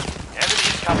 Enemy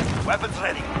incoming. Weapons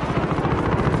ready.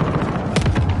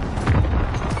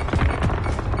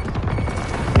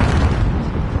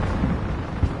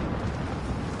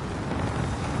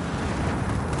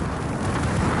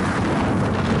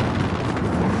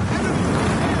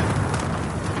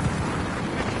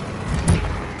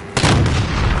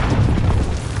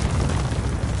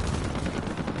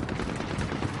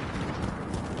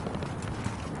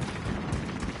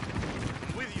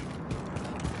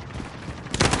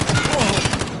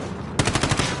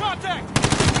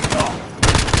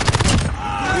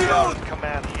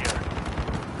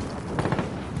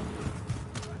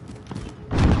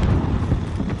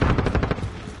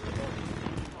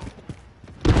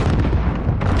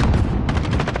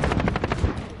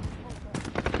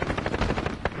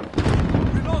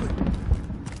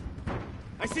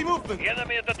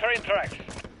 Enemy at the train tracks.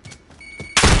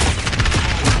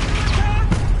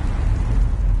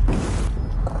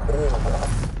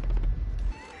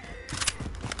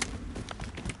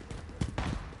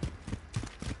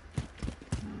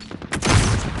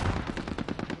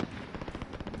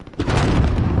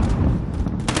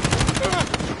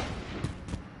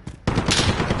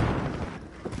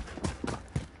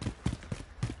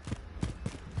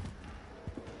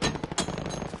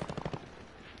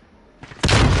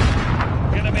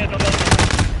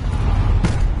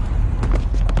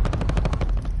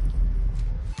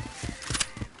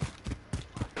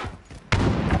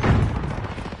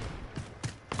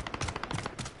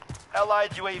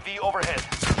 Allied UAV overhead.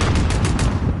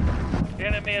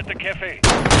 Enemy at the cafe.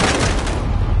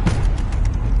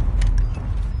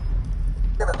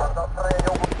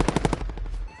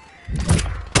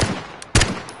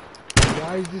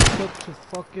 Why is this such a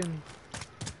fucking...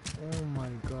 Oh my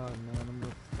god, man, I'm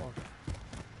gonna fuck.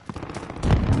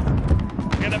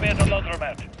 Enemy at the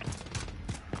laundromat.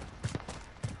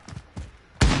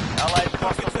 Allied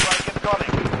cluster strike incoming.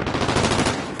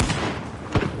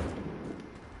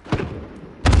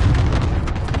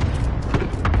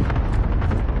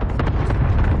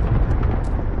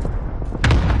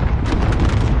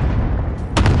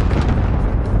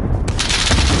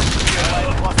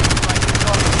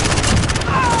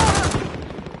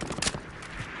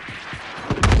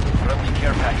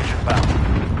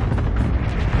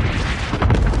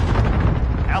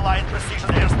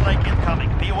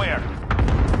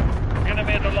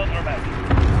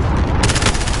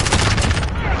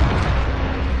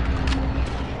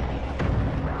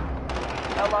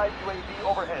 Allied UAV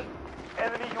overhead.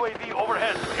 Enemy UAV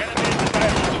overhead. Enemy in the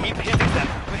back. Keep hitting them.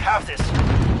 We have this.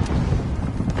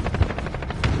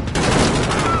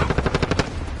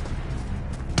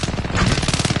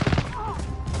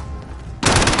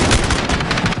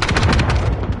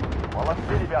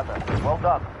 Молодцы, ребята. Well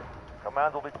done.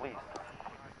 Command will be pleased.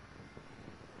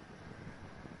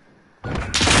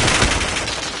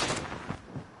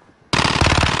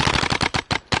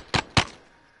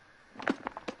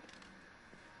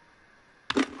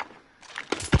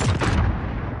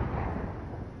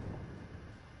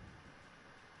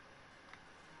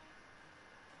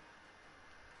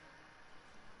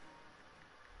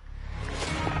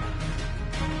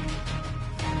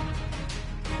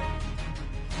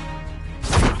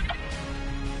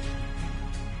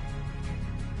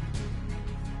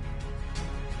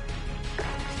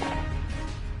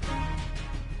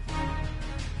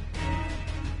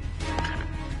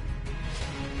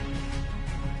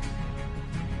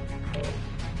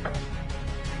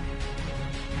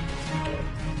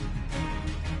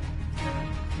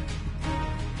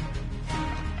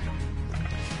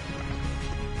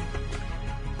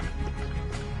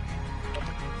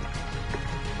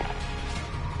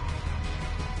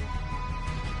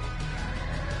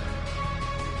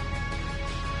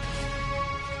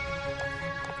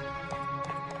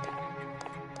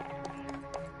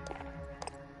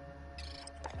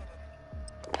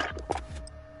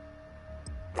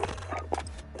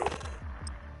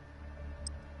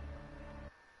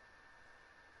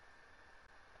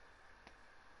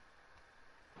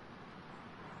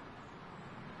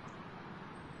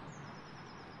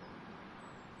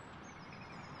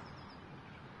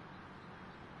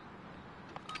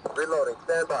 Reloading,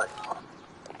 stand by.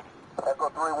 Echo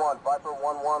 3-1, Viper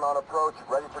 1-1 on approach,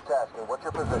 ready for tasking. What's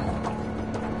your position?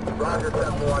 Roger,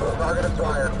 7-1, target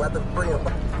acquired, weapons free and...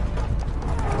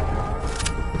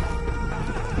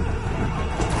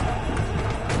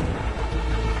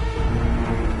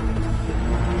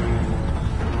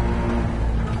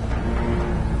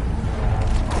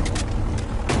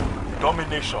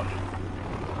 Domination.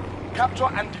 Capture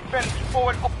and defend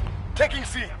forward up. Taking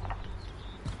C.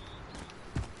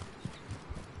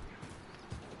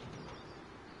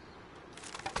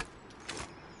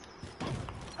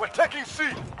 We're taking C.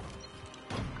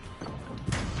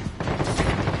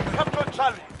 Capture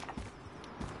Charlie.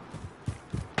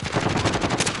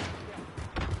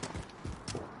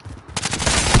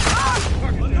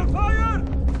 Under fire!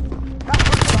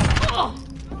 Capture Charlie.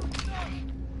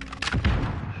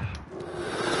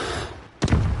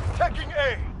 Taking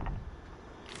A.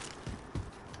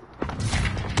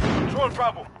 Control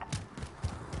Bravo.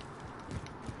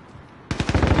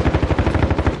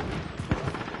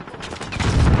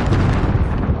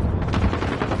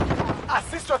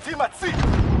 Assist your team at C.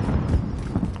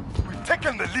 We've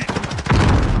taken the lead.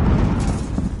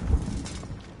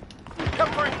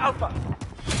 Capturing Alpha.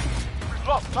 We've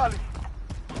lost Charlie.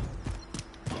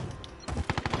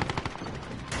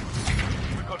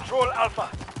 We control Alpha.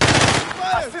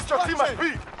 Assist your team at B.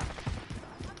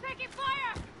 I'm taking fire!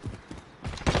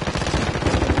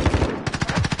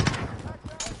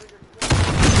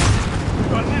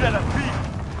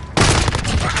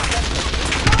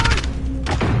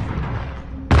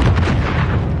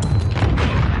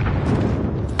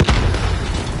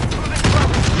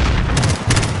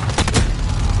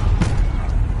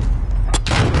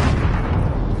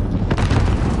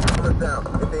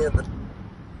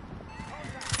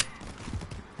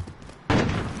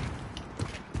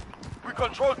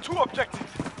 2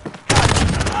 objectives.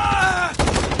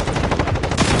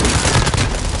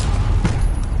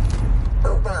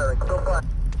 Still firing, still firing.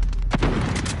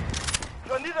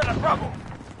 You're needed at Bravo.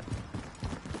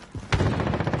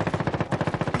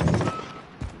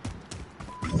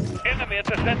 Enemy at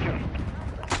the center.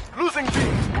 Losing B.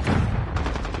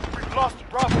 We've lost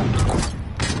Bravo.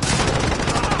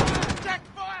 Attack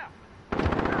fire!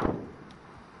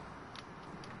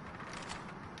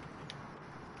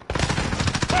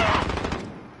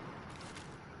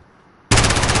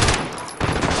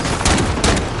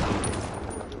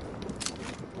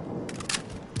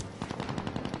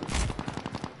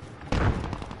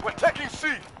 We're taking C.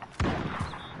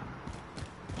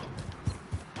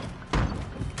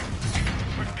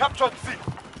 We've captured C.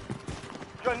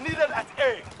 You're needed at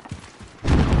A.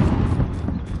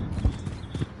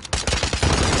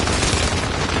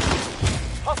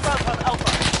 Hostiles on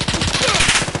Alpha.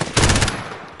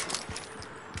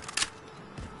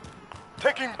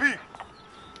 Taking B.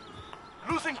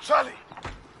 Losing Charlie.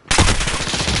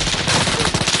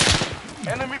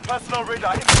 Enemy personal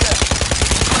radar in the air.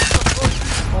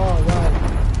 Oh, wow.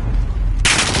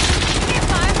 Stand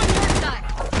by on your side.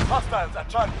 Hostiles at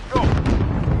Charlie. Go.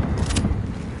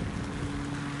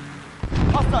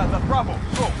 Hostiles at Bravo.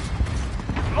 Go.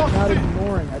 Lost Not C.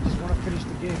 ignoring. I just want to finish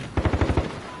the game.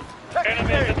 Taking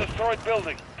Enemy at A. the destroyed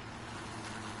building.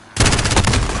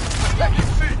 Taking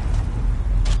C.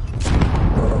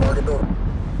 Target building.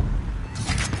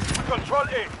 We control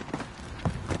A.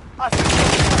 Assist.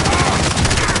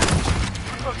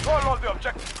 We control all the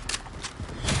objectives.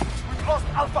 We've lost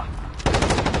Alpha.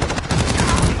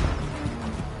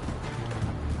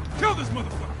 Kill this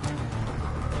motherfucker!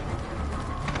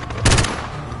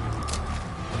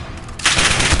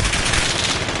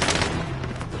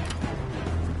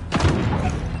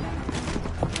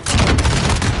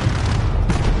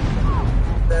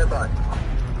 Stand by.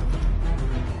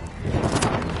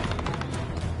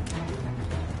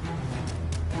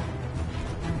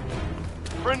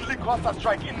 Friendly cluster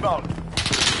strike inbound.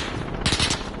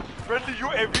 Friendly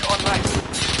UAV online.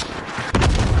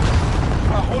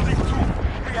 We are holding 2.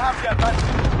 We have the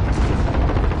advantage.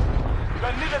 You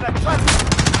are needed at Charlie.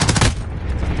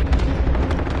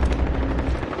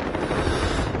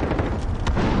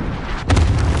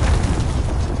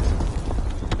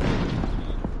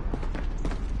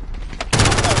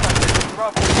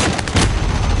 Bravo.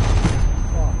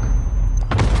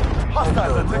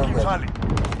 Hostiles are taking Charlie.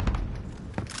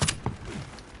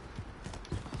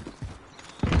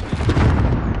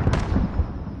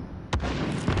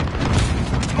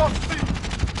 Lost C.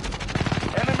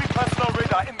 Enemy personal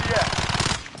radar in the air.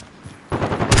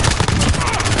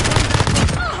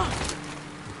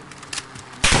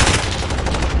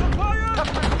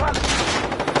 Captain Charlie.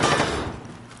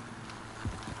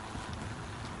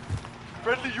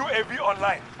 Friendly UAV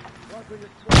online.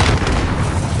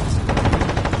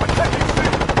 Attacking C.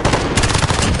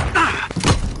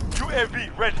 UAV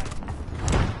ready.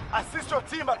 Assist your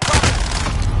team at target.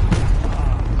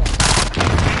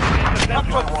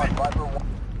 Capture C. Viper 1.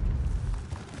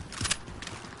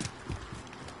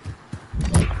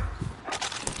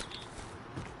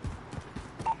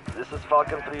 This is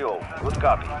Falcon 3-0. Good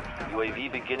copy.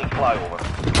 UAV beginning flyover.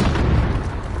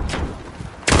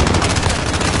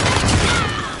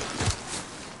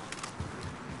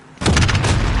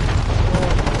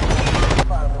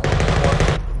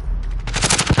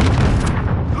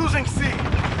 Losing C.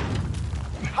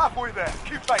 Halfway there.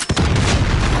 Keep fighting.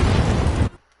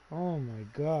 Oh my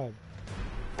god.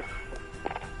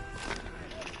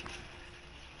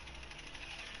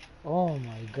 Oh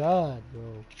my god,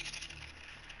 bro.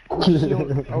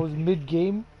 I was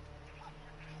mid-game.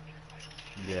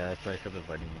 Yeah, I probably could have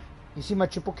funny. You see my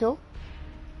triple kill?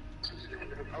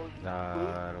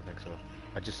 Nah, I don't think so.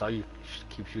 I just saw you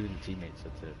keep shooting teammates,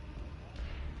 that's it.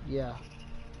 Yeah.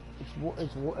 It's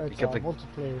kept, like-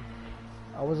 multiplayer.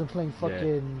 I wasn't playing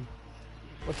fucking...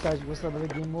 What's that other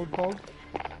game mode called?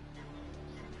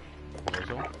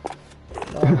 Warzone?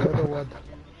 No, the other one.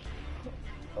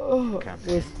 Oh,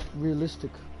 Campaign. it's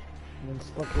realistic. And it's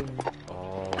fucking...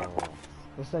 Oh.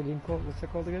 What's that game called? What's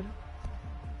that called again?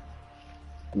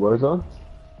 Warzone?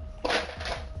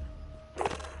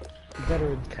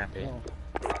 Veteran. Campaign.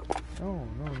 No.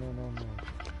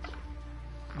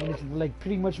 When it's like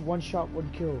pretty much one shot, one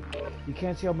kill. You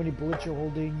can't see how many bullets you're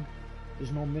holding.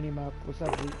 There's no minimap. What's that?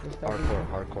 What's that?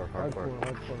 Hardcore. Hardcore.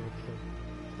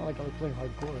 It's not like I was playing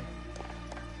hardcore.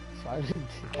 So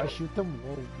if I shoot them,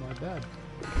 whoa, my bad.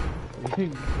 You're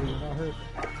not hurt.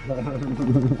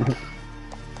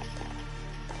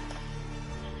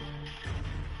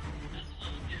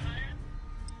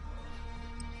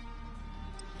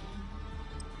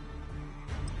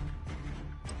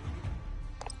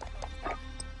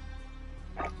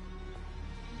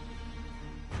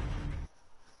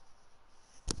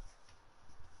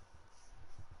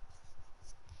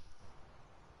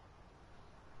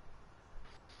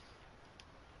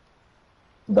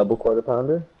 Double quarter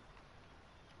pounder?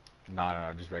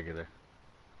 No, just regular.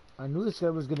 I knew this guy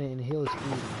was gonna inhale his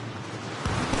food.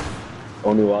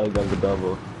 Only Wally does the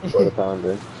double quarter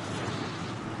pounder.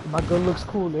 My gun looks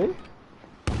cool, eh?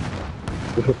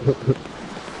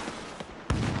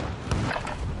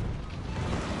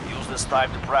 Use this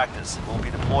time to practice. We'll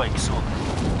be deploying soon.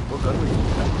 What gun were you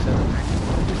using?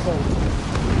 Just like,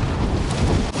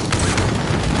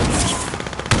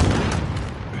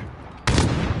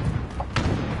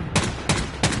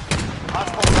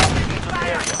 Hostile dropping into the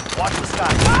area. Watch the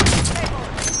sky.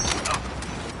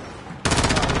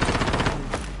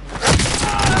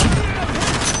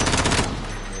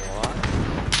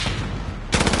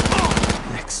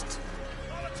 Next.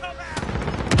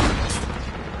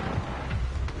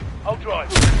 I'll drive.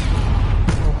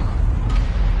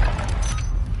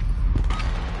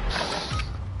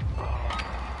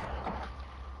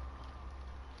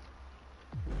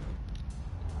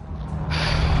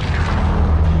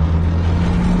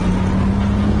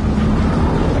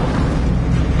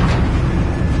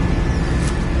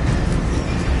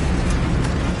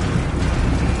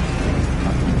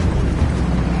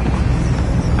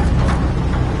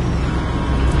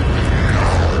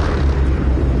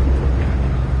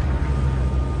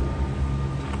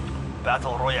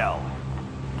 Battle Royale.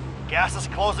 Gas is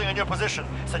closing on your position.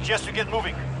 Suggest you get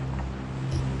moving.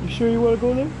 you sure you wanna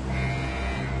go there?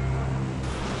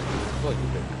 What you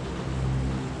pick?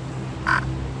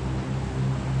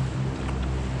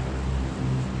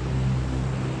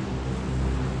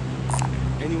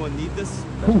 Anyone need this?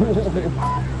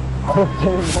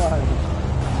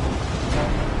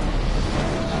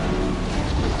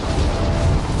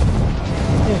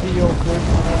 Yo, good.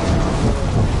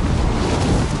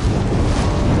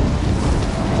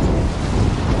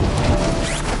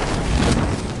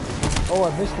 Oh, I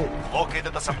missed it.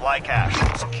 Located the supply cache.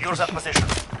 Secure that position.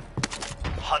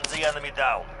 Hunt the enemy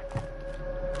down.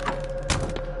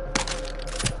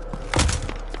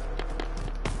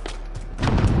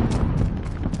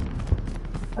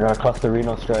 I got a cluster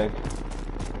Reno strike.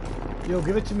 Yo,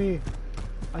 give it to me.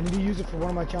 I need to use it for one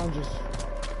of my challenges.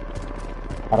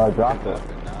 How do I drop it? Drop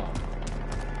it now.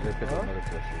 Just pick up another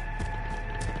cluster.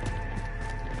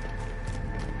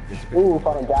 Ooh,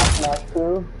 found a gas mask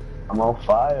too. I'm on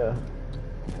fire.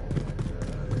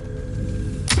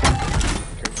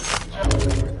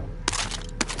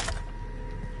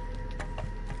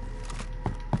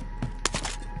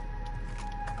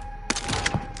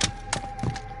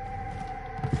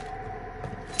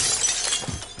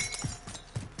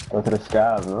 Go to the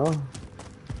scabs, no?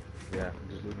 Yeah, I'm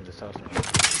just looting this house now.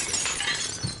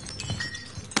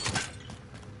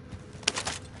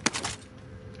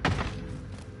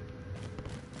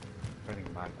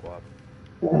 Running man quad.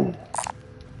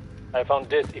 I found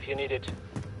this if you need it.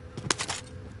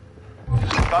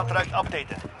 Contract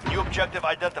updated. New objective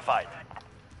identified.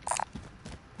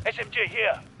 SMG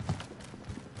here.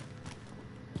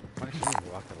 Why don't you use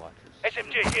rocket launchers?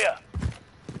 SMG here.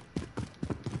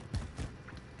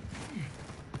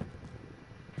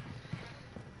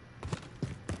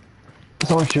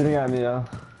 Someone's shooting at me, yeah.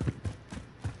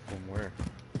 From where?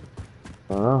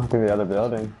 I don't know, I think the other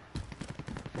building.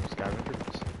 From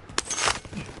scavengers?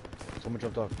 Someone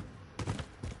jumped off.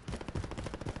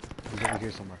 He's over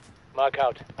here somewhere. Mark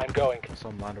out. I'm going.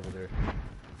 Some land over there.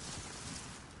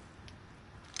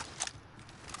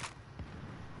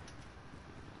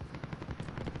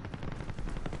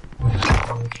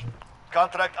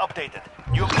 Contract updated.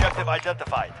 New objective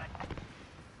identified.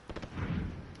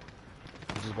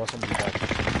 Just bought somebody back.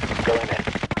 Going in.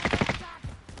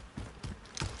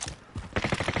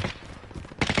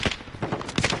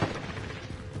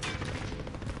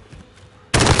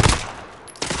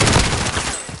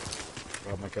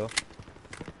 Grab my kill.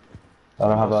 I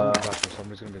don't have Somebody's back, so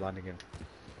somebody's gonna be landing in. I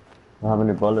don't have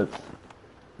any bullets.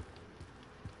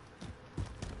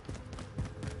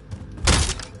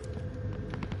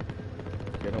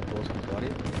 Get up close to his body.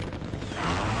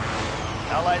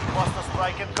 Allied cluster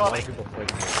strike A lot incoming. of people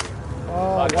fighting over here.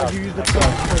 Oh, why'd you use the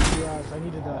plus first? Yes, I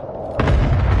needed that.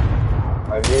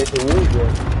 I need to use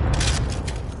it.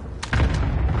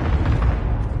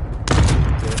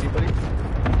 Did anybody?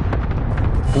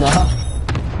 Nah.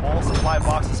 All supply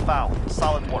boxes found.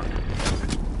 Solid work.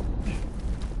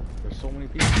 There's so many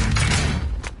people.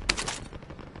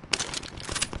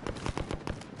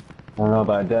 I don't know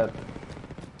about depth.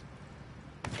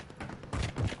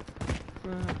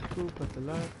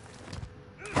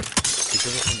 He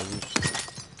took us on the roof.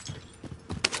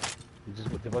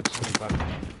 They bought somebody back.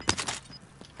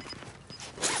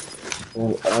 I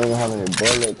don't have any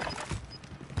bullets.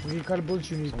 What kind of bullets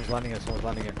you need? Someone's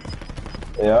landing in.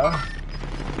 Yeah?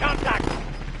 Contact.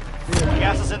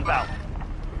 Gas is inbound.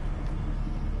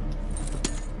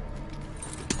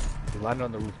 He landed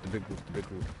on the roof, the big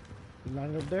roof. You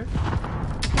landed up there?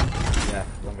 Yeah,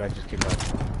 one guy just came back.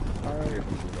 Alright.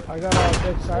 I got all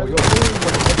dead side.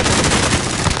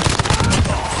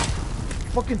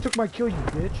 Fucking took my kill, you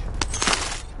bitch.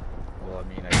 Well, I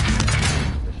mean, I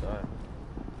the shot.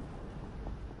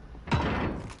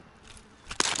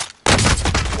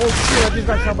 Oh shit, I just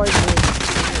got shot by the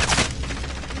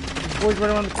boys right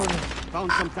around the corner.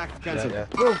 Found some tactical. Yeah.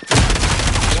 Bro,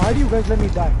 why do you guys let me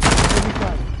die? Every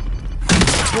time.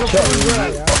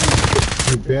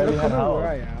 Instead of coming where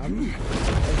I am,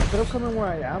 instead of coming where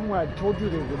I am, where I told you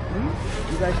they would be,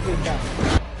 you guys stayed down.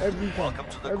 Every time. Welcome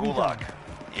to the Gulag.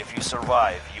 If you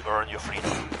survive, you earn your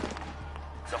freedom.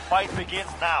 The fight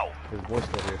begins now. His boy's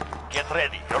still here. Get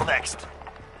ready, you're next.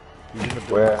 He's in the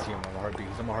building. Where? I see him on my heartbeat.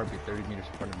 He's on my heartbeat, 30 meters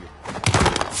in front of you.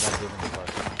 He's not building the car.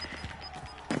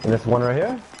 And this one right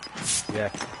here? Yeah.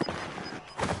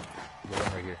 The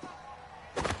one right here.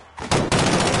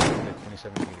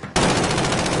 27 meters.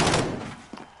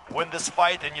 Win this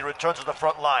fight and you return to the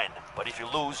front line. But if you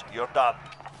lose, you're done.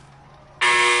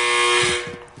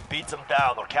 Beat them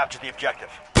down or capture the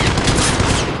objective.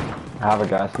 I have a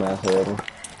gas mask already.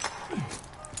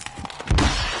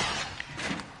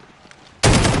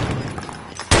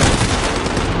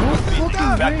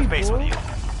 Back to base with you.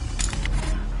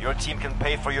 Your team can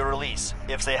pay for your release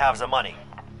if they have the money.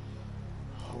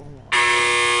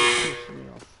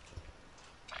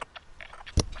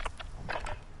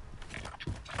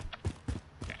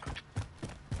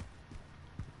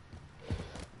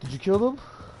 Did you kill them?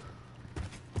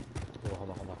 Oh, hold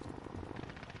on.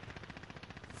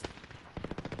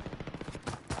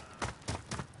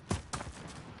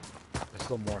 There's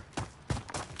still more.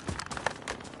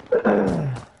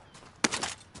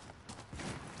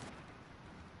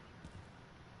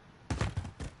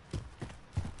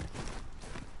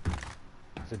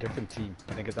 It's a different team.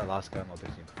 I think it's that last guy on the other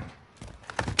team.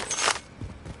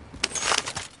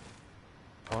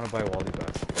 I want to buy Wally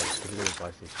back. Just go to the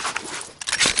buy station.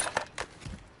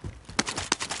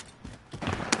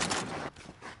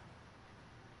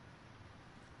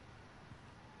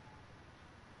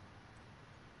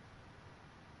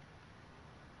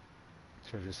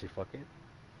 Should I just say fuck it?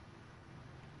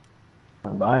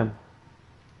 I'm buying.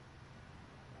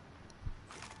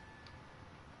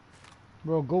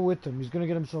 Bro, go with him. He's gonna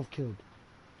get himself killed.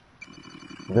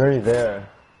 He's already there.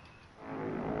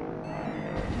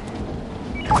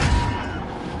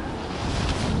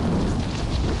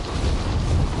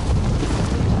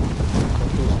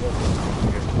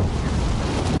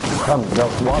 Come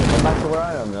back to where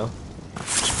I am now.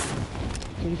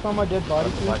 Can you find my dead body,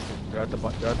 please? They're at the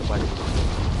bike.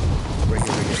 Right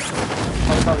here.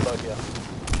 Probably about here.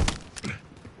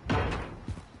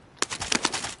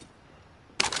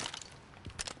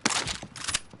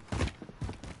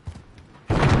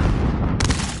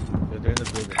 They're in the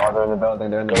building. Oh, they're in the building,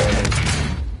 Do I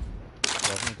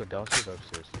have to go downstairs or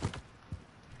upstairs?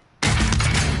 I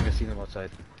can see them outside.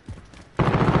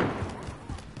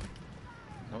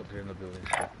 No, they're in the building.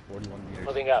 So 41 meters.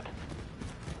 Moving up.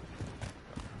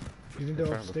 You think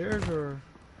they're upstairs or?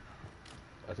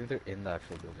 I think they're in the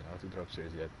actual building. I don't think they're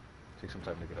upstairs yet. Take some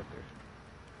time to get up there.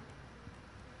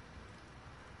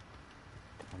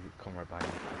 Come right behind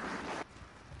you.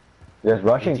 Yes,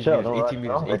 rushing, 18 chill. meters, Don't rush. 18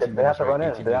 meters, No, 18 they have to meters, run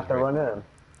in. 18 They have to meters, run in.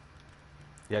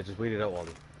 Yeah, just wait it out, Wally.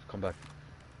 Just come back.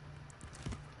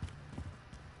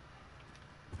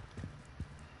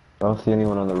 I don't see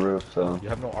anyone on the roof, so. You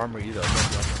have no armor either.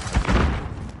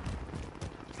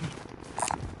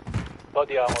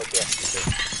 Body armor here.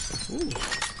 Ooh.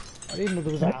 I didn't know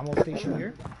there was an ammo station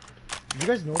here. Did you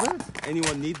guys know that?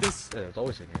 Anyone need this? Yeah, it's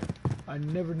always in here. I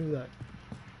never knew that.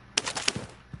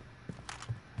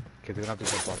 Okay, they're gonna have to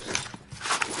jump boxes.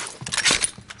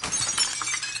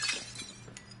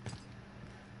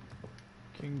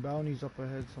 King Bounty's up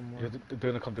ahead somewhere. Yeah,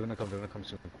 they're gonna come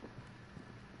soon.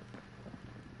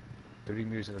 30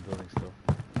 meters in the building still.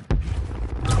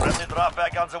 Friendly drop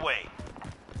back on the way.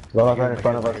 They're right in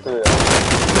front of us, too. They're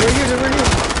right here, they're right here!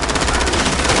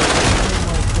 Oh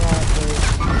my god,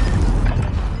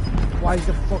 bro. Why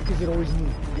the fuck is it always me?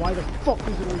 Why the fuck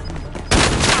is it always me?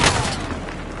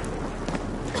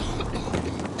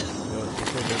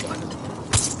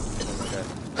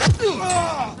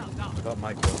 I got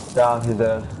my kill. Down, he's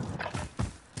dead.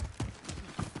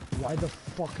 Why the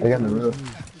fuck is They it got the always roof. me?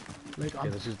 Like, Yeah,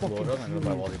 I'm let's just fucking blow it up and I'm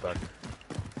gonna buy furious. Wally back.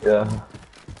 Yeah.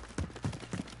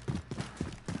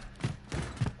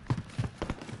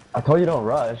 I told you don't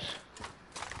rush.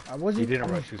 I wasn't. He didn't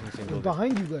I rush, he was in the same was building.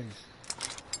 behind you guys.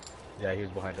 Yeah, he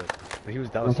was behind us. But he was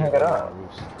can't downstairs get on up. the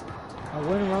roofs. I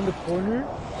went around the corner.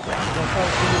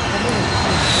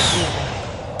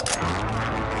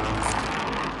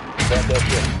 Stand up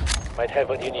here. Might have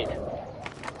what you need.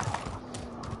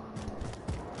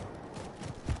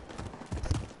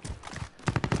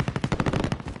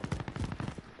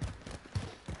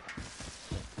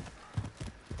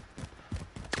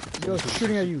 Yo,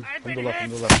 shooting at you. From the left,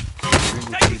 from the left.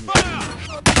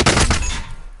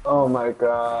 Oh my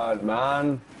god,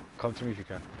 man. Come to me if you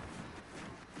can.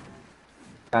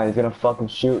 Ah, he's gonna fucking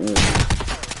shoot me.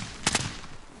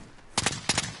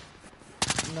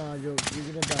 Nah, yo,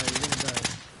 you're gonna die, you're gonna die.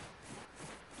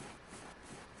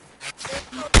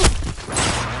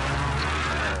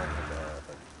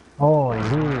 Oh,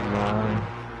 dude, man.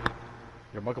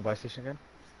 Your Michael buy station again?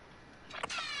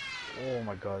 Oh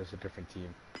my god, it's a different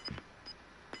team.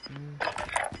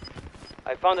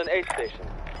 I found an aid station.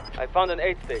 I found an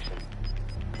aid station.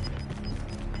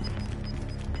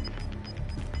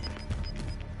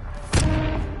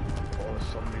 Oh,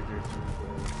 so many dudes.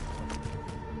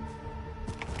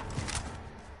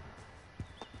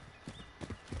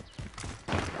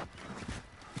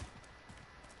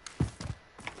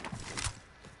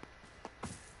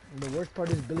 The worst part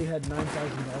is Billy had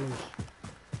 $9,000.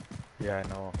 Yeah, I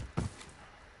know.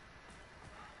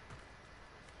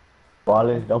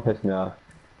 Wally, don't piss me off.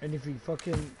 And if he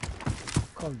fucking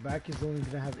comes back, he's only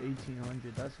gonna have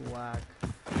 1,800. That's whack.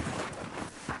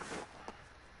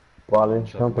 Wally,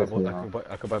 So don't piss me off.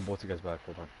 I could buy both of you guys back.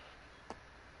 Hold on.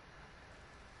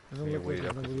 Doesn't Yeah, look wait like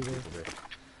up. there's nobody there.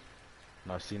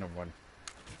 No, I've seen him run.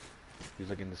 He's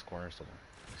like in this corner or something.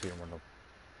 I've seen him run up.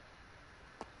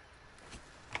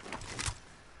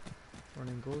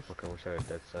 Running ghost. Fuck, I wish I had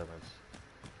dead silence.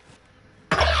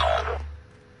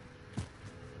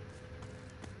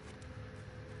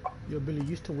 Yo, Billy,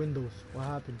 used to win those. What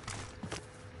happened?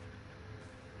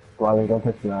 Wally, don't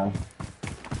piss me off.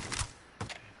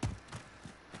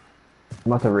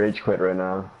 I'm about to rage quit right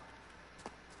now.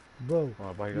 Bro, Oh,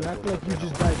 I'll buy you you guys act both like you back.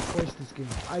 just died twice this game.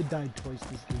 I died twice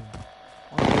this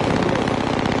game.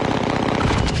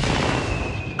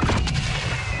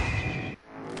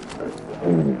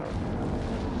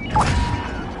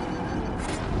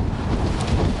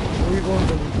 Where you going,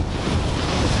 Billy?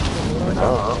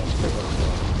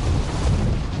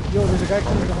 Yo, there's a guy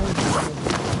coming behind you.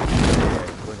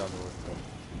 Going down the road.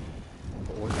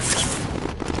 But what is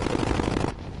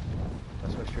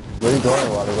That's what stripping. Where are you going,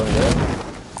 Wally? Going there?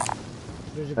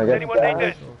 There's a I guess Anyone need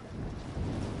this?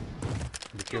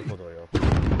 Be careful though, yo.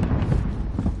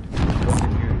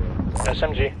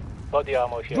 SMG. Body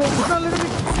armor here. Bro, it's not letting me.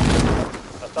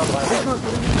 That's not my It's fault. not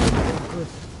letting me. Good.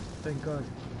 Thank God.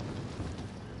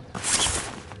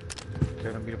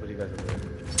 They're gonna beat up with you guys over there.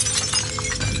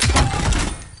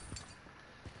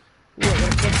 Yeah,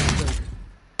 that's something.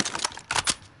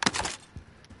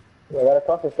 Yeah, I got a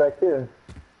cluster strike too.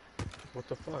 What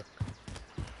the fuck?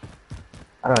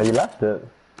 I don't know, you left it.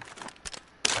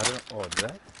 I don't know. Oh, did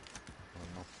I? Oh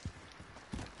no.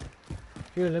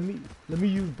 Here, let me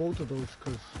use both of those,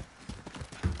 cause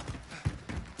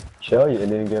Chill, you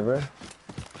Indian giver.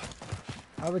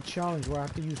 I have a challenge where I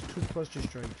have to use 2 cluster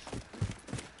strikes.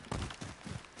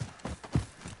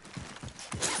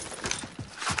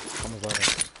 Someone's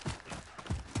landing.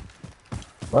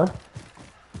 What?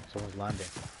 Someone's landing.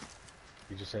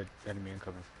 You just said enemy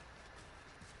incoming.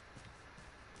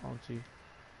 I don't see.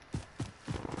 I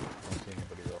don't see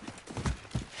anybody though.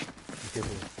 Be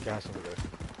careful, there's gas over there.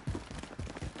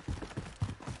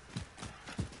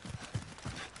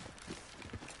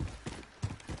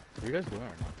 What are you guys doing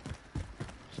right now?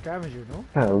 Scavenger, no?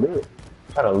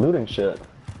 Kind of looting shit.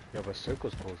 Yeah, but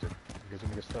circle's closing. You guys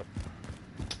gonna get stuck.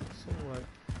 So what?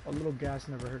 A little gas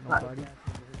never hurt nobody.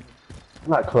 I'm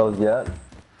not closed yet.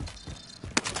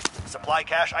 Supply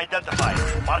cache identified.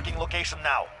 Marking location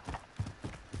now.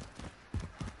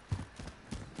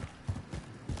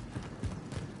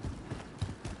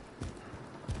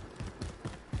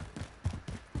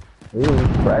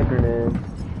 Ooh, frag grenade.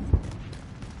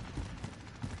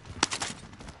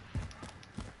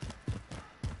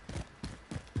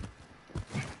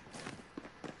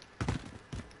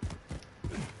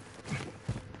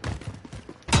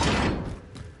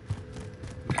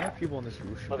 We have people on this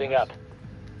roof. Moving up.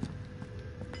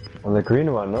 On the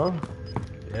green one, no?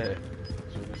 Yeah,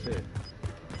 that's what I said.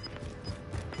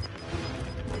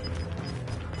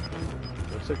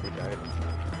 Looks like we died.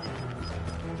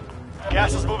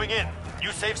 Gas is moving in.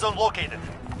 New safe zone located.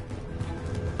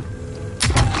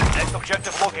 Next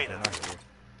objective located.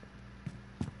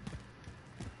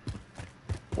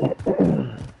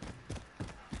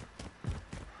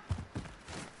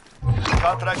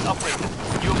 Contract upgraded.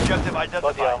 New objective Body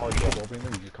identified. armor here. Opening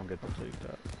them, you just come get them so you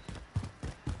die.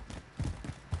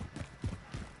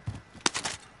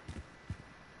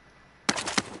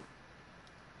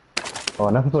 Oh,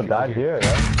 enough people died here, yo.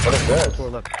 What is this? To our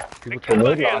left. People to our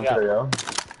Grenade left. launcher, yo.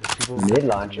 There's people. Grenade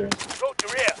launcher. Go to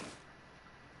rear.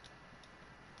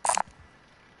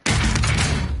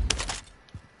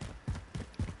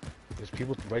 There's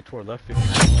people right to our left. 50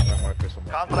 on my marker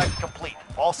somewhere. Contract complete.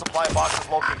 All supply boxes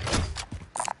located.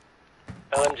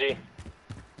 LMG.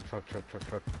 Truck.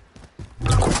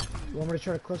 You want me to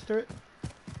try to cluster it?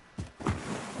 You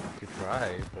could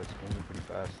try, but it's moving pretty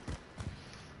fast.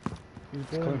 He's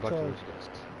It's coming going back to. towards us.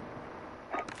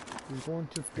 He's going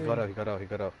to. He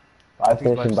got out. Buy He's by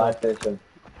station, buy himself. station.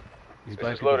 He's This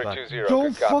buying is people loader back. 2-0.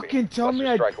 Don't Good copy. fucking tell me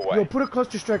Cluster strike away. Yo, put a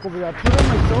cluster strike over there. I put it on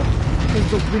myself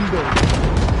because the window.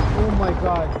 Oh my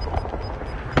god.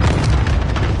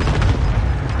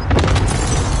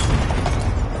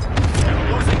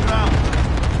 Losing ground.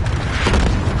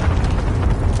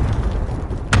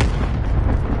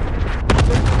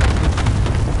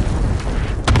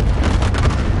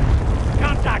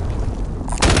 Contact.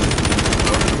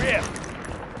 Go to rear.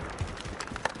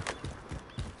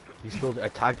 He's still. I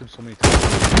tagged him so many times.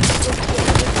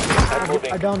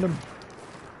 I downed him.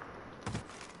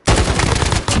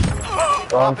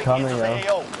 Oh, I'm coming, Into the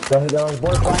yo. AO. There was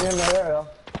boys flying in right here, yo.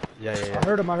 Yeah. I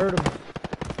heard him.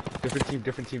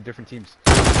 Different teams.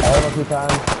 I heard him a few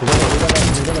times.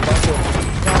 He's gonna bust it.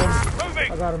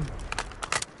 Moving. I got him.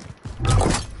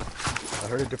 I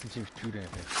heard a different team shooting, I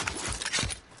think.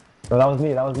 No, that was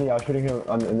me. I was shooting him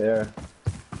in the air.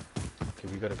 Okay,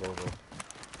 we gotta go, bro.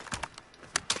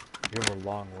 We have a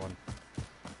long run.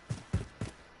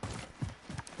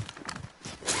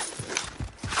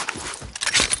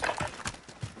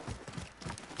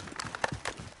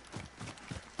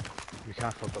 We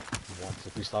can't fuck up once.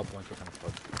 If we stop once, we're gonna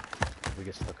fuck. We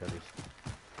get stuck at least.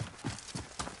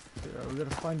 Yeah, we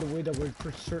gotta find a way that we're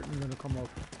for certain gonna come up,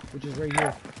 which is right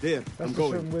here. There, That's I'm the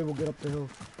going. certain way we'll get up the hill.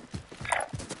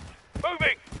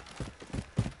 Moving.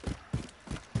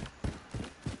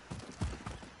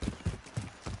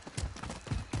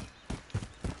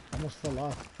 Almost fell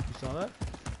off. You saw that?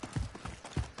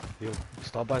 Yo,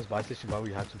 stop by his buy station while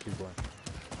we have to keep going.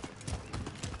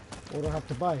 What do I have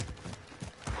to buy?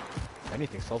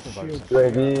 Anything, self-revive. Shield.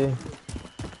 UAV.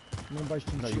 I'm gonna buy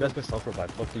some No, you shield. guys can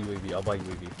self-revive. Fuck the UAV, I'll buy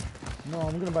UAV. No,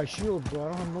 I'm gonna buy shield, bro. I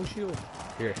don't have no shield.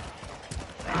 Here.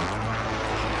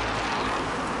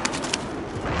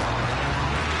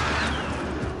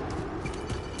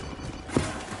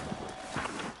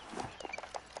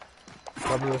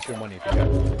 Probably waste your money if you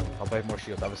can. I'll buy more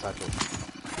shields. I have a satchel.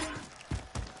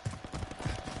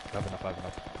 I have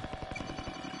enough.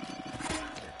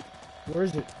 Where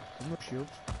is it? There's no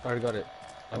shields. I already got it.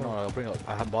 No, I'll bring it.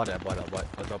 I bought it. I'll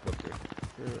drop it up here.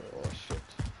 Oh shit.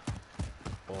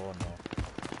 Oh no.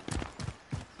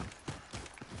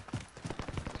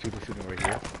 People shooting right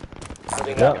here.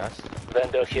 Moving Yeah. up. Gas.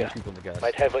 Vendor Shooting here. people in the gas.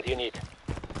 Might have what you need.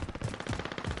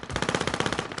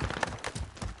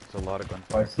 There's a lot of guns.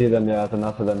 Oh, I see them, yeah, that's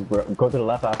enough of them. Go to the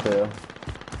left after you.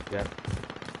 Yeah.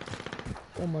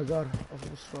 Oh my god, I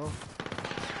almost fell.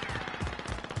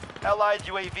 Allied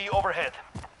UAV overhead.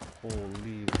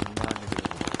 Holy man.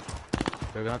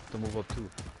 They're gonna have to move up too.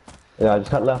 Yeah, I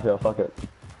just cut left, yo, fuck it.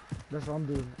 That's what I'm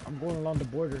doing. I'm going along the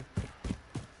border.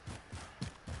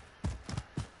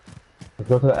 Let's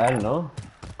go to the end, no?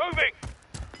 Moving.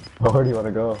 Where do you want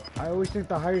to go? I always think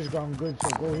the highest ground good, so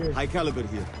go here. High caliber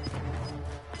here.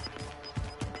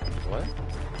 What?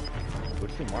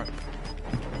 What's the mark?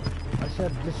 I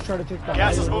said, let's try to take the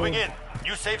Gas is higher moving road. in.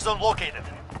 New safe zone located.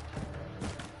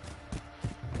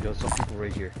 Yo, some people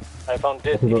right here. I found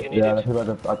this if People, you need yeah, the it. people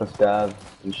at the stab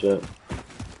and shit.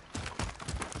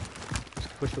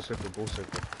 Just push the circle, go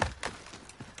circle.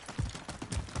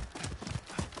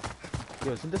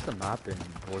 Yo, isn't this the map in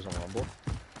Warzone Rumble?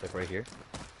 Like right here?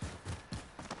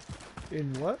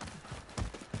 In what?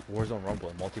 Warzone Rumble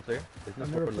in multiplayer? Isn't I this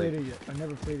never what, played like... it yet. I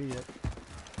never played it yet.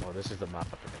 Oh, this is the map.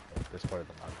 This part of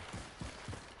the map.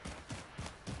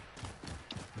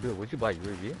 Dude, would you buy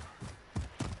UAV?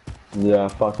 Yeah,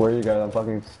 fuck, where are you guys? I'm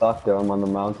fucking stuck there. I'm on the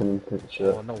mountain and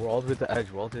shit. Oh no, we're all the way to the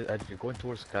edge. We're all to the edge. You're going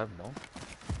towards cab, no?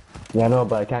 Yeah, I know,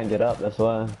 but I can't get up, that's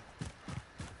why.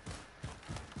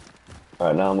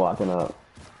 Alright, now I'm walking up.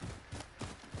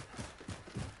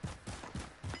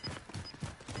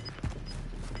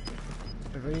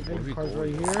 If Where anything, we car's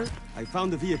going? right here. I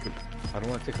found the vehicle. I don't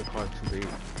want to take the car too big.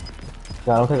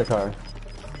 Yeah, I'll take the car.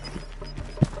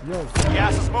 Yo,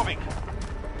 Gas is moving.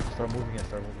 Start moving in.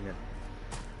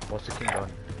 What's the king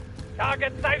gun?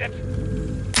 Target sighted.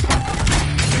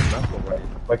 Left already.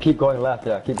 But keep going left,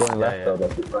 yeah, keep going left yeah. though,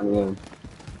 but keep running in.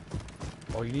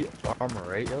 Oh, you need armor,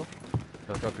 right, yo?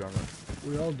 I'll drop your armor.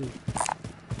 we all do.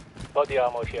 Body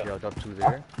armor here. Yeah, I'll drop 2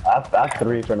 there. I have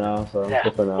 3 for now, so Yeah,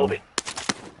 good for now. moving.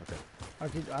 I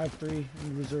have 3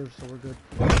 in reserve, so we're good.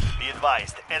 Be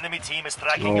advised, enemy team is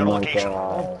tracking your location.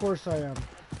 Of course I am.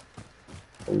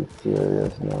 Are you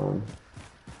serious, man?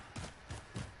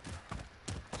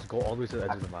 Just go all the way to the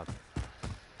edge of the map.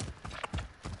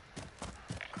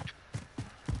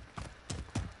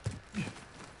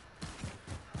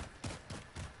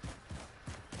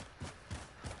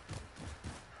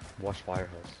 Watch Firehouse.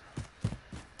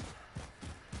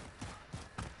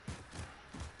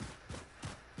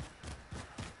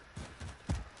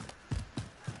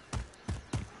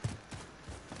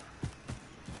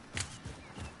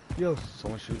 Yo,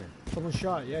 Someone's shooting. someone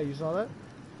shot. Yeah, you saw that?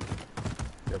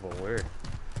 Yeah, but where? It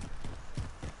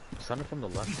sounded from the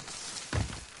left.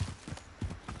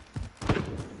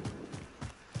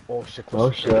 Oh shit, close.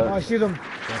 Oh shit. Oh, I see them.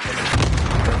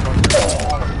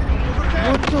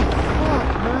 What the fuck,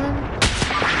 man?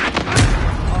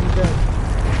 I'm dead.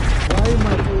 Why am I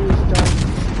always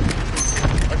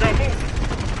dying?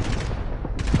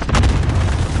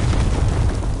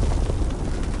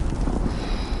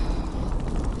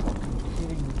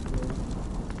 Kidding me, bro.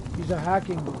 He's a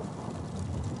hacking.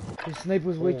 His snipe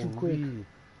was way too quick.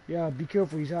 Yeah, be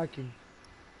careful, he's hacking.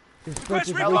 His snipe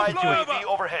was way Allied too quick. UAV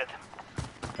overhead.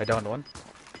 I downed one.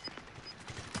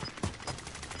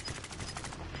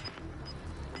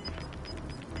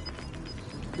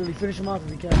 Really, finish him off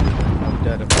if you can. I'm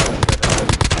dead, I'm dead, I'm dead, I'm dead.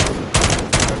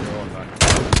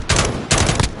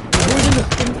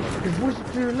 His boys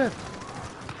to your left.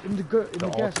 In the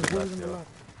gas, his boys in the left.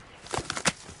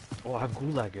 Oh, I have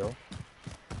gulag, yo.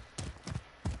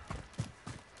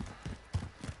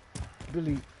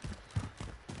 Billy.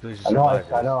 Billy's I know, I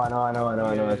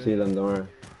see them, don't worry.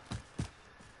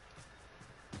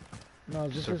 No, I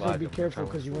was just gonna say be careful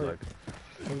because you weren't.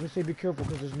 I was gonna say be careful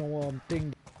because there's no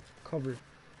thing covered.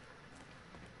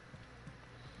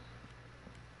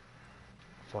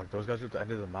 Fuck, those guys are at the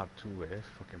end of the map too, eh?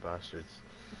 Fucking bastards.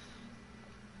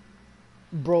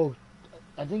 Bro,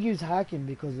 I think he was hacking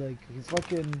because like he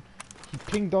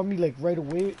pinged on me like right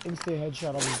away, instant headshot,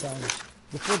 I was down.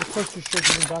 Before the cluster strike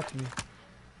even got to me.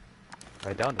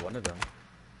 I downed one of them.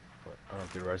 But I don't know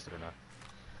if they rezzed it or not.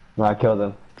 No, I killed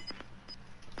him.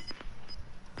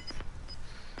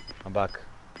 I'm back.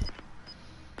 Can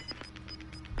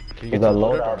you Get get that the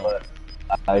loadout, loadout?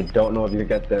 but I don't know if you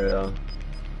get there though.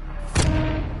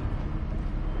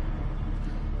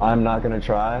 I'm not gonna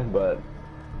try, but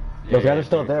those guys are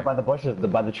still there by the bushes,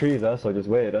 by the trees, so just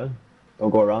wait, Don't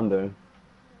go around there.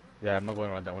 Yeah, I'm not going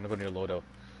around that. I'm gonna go near loadout.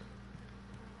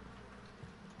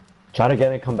 Try to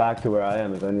get it, come back to where I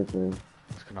am, if anything.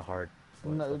 It's kinda hard.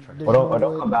 No, Or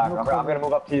don't come back. I'm gonna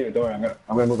move up to you. Don't worry,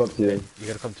 I'm gonna move up to you. You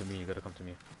gotta come to me. You gotta come to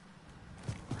me.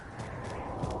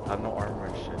 I have no armor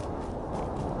and shit.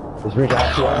 Just reach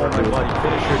out to Oh my body,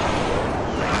 finish it.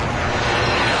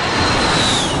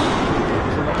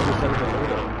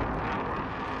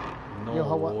 No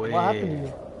Yo, way. what happened to you?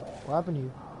 What happened to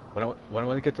you? When I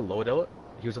went to get the loadout,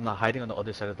 he was hiding on the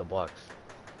other side of the box.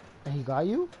 And he got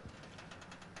you?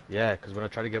 Yeah, because when I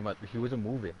tried to get he wasn't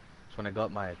moving. So when I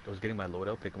was getting my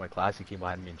loadout, picking my class, he came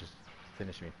behind me and just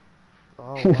finished me.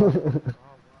 Oh, wow.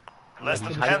 Less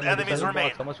than 10 enemies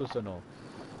remain. How am I supposed to know?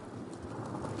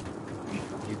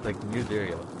 He's like near there,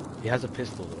 yo. He has a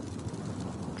pistol though.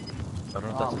 I don't know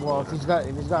if that's his well, loadout.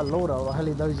 if he's got loadout, the hell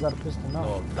he does, he's got a pistol now.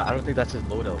 No, I don't think that's his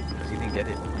loadout because he didn't get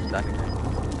it. He was standing there.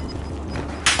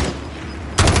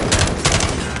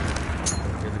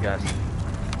 Here's the gas.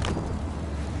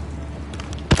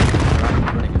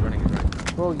 He's running.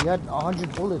 Bro, you had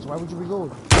 100 bullets. Why would you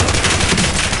reload?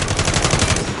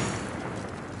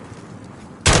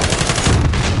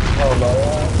 Oh, no.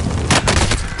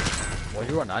 Well,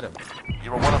 you run at him.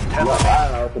 You were one of 10 I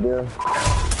don't know what to do.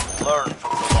 Learn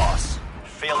from the loss.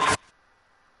 Failure.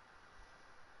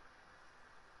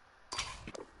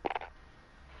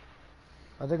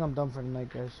 I think I'm done for the night,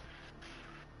 guys.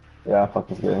 Yeah, fuck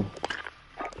this game.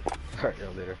 Alright,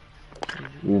 yo, later.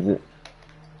 Use it.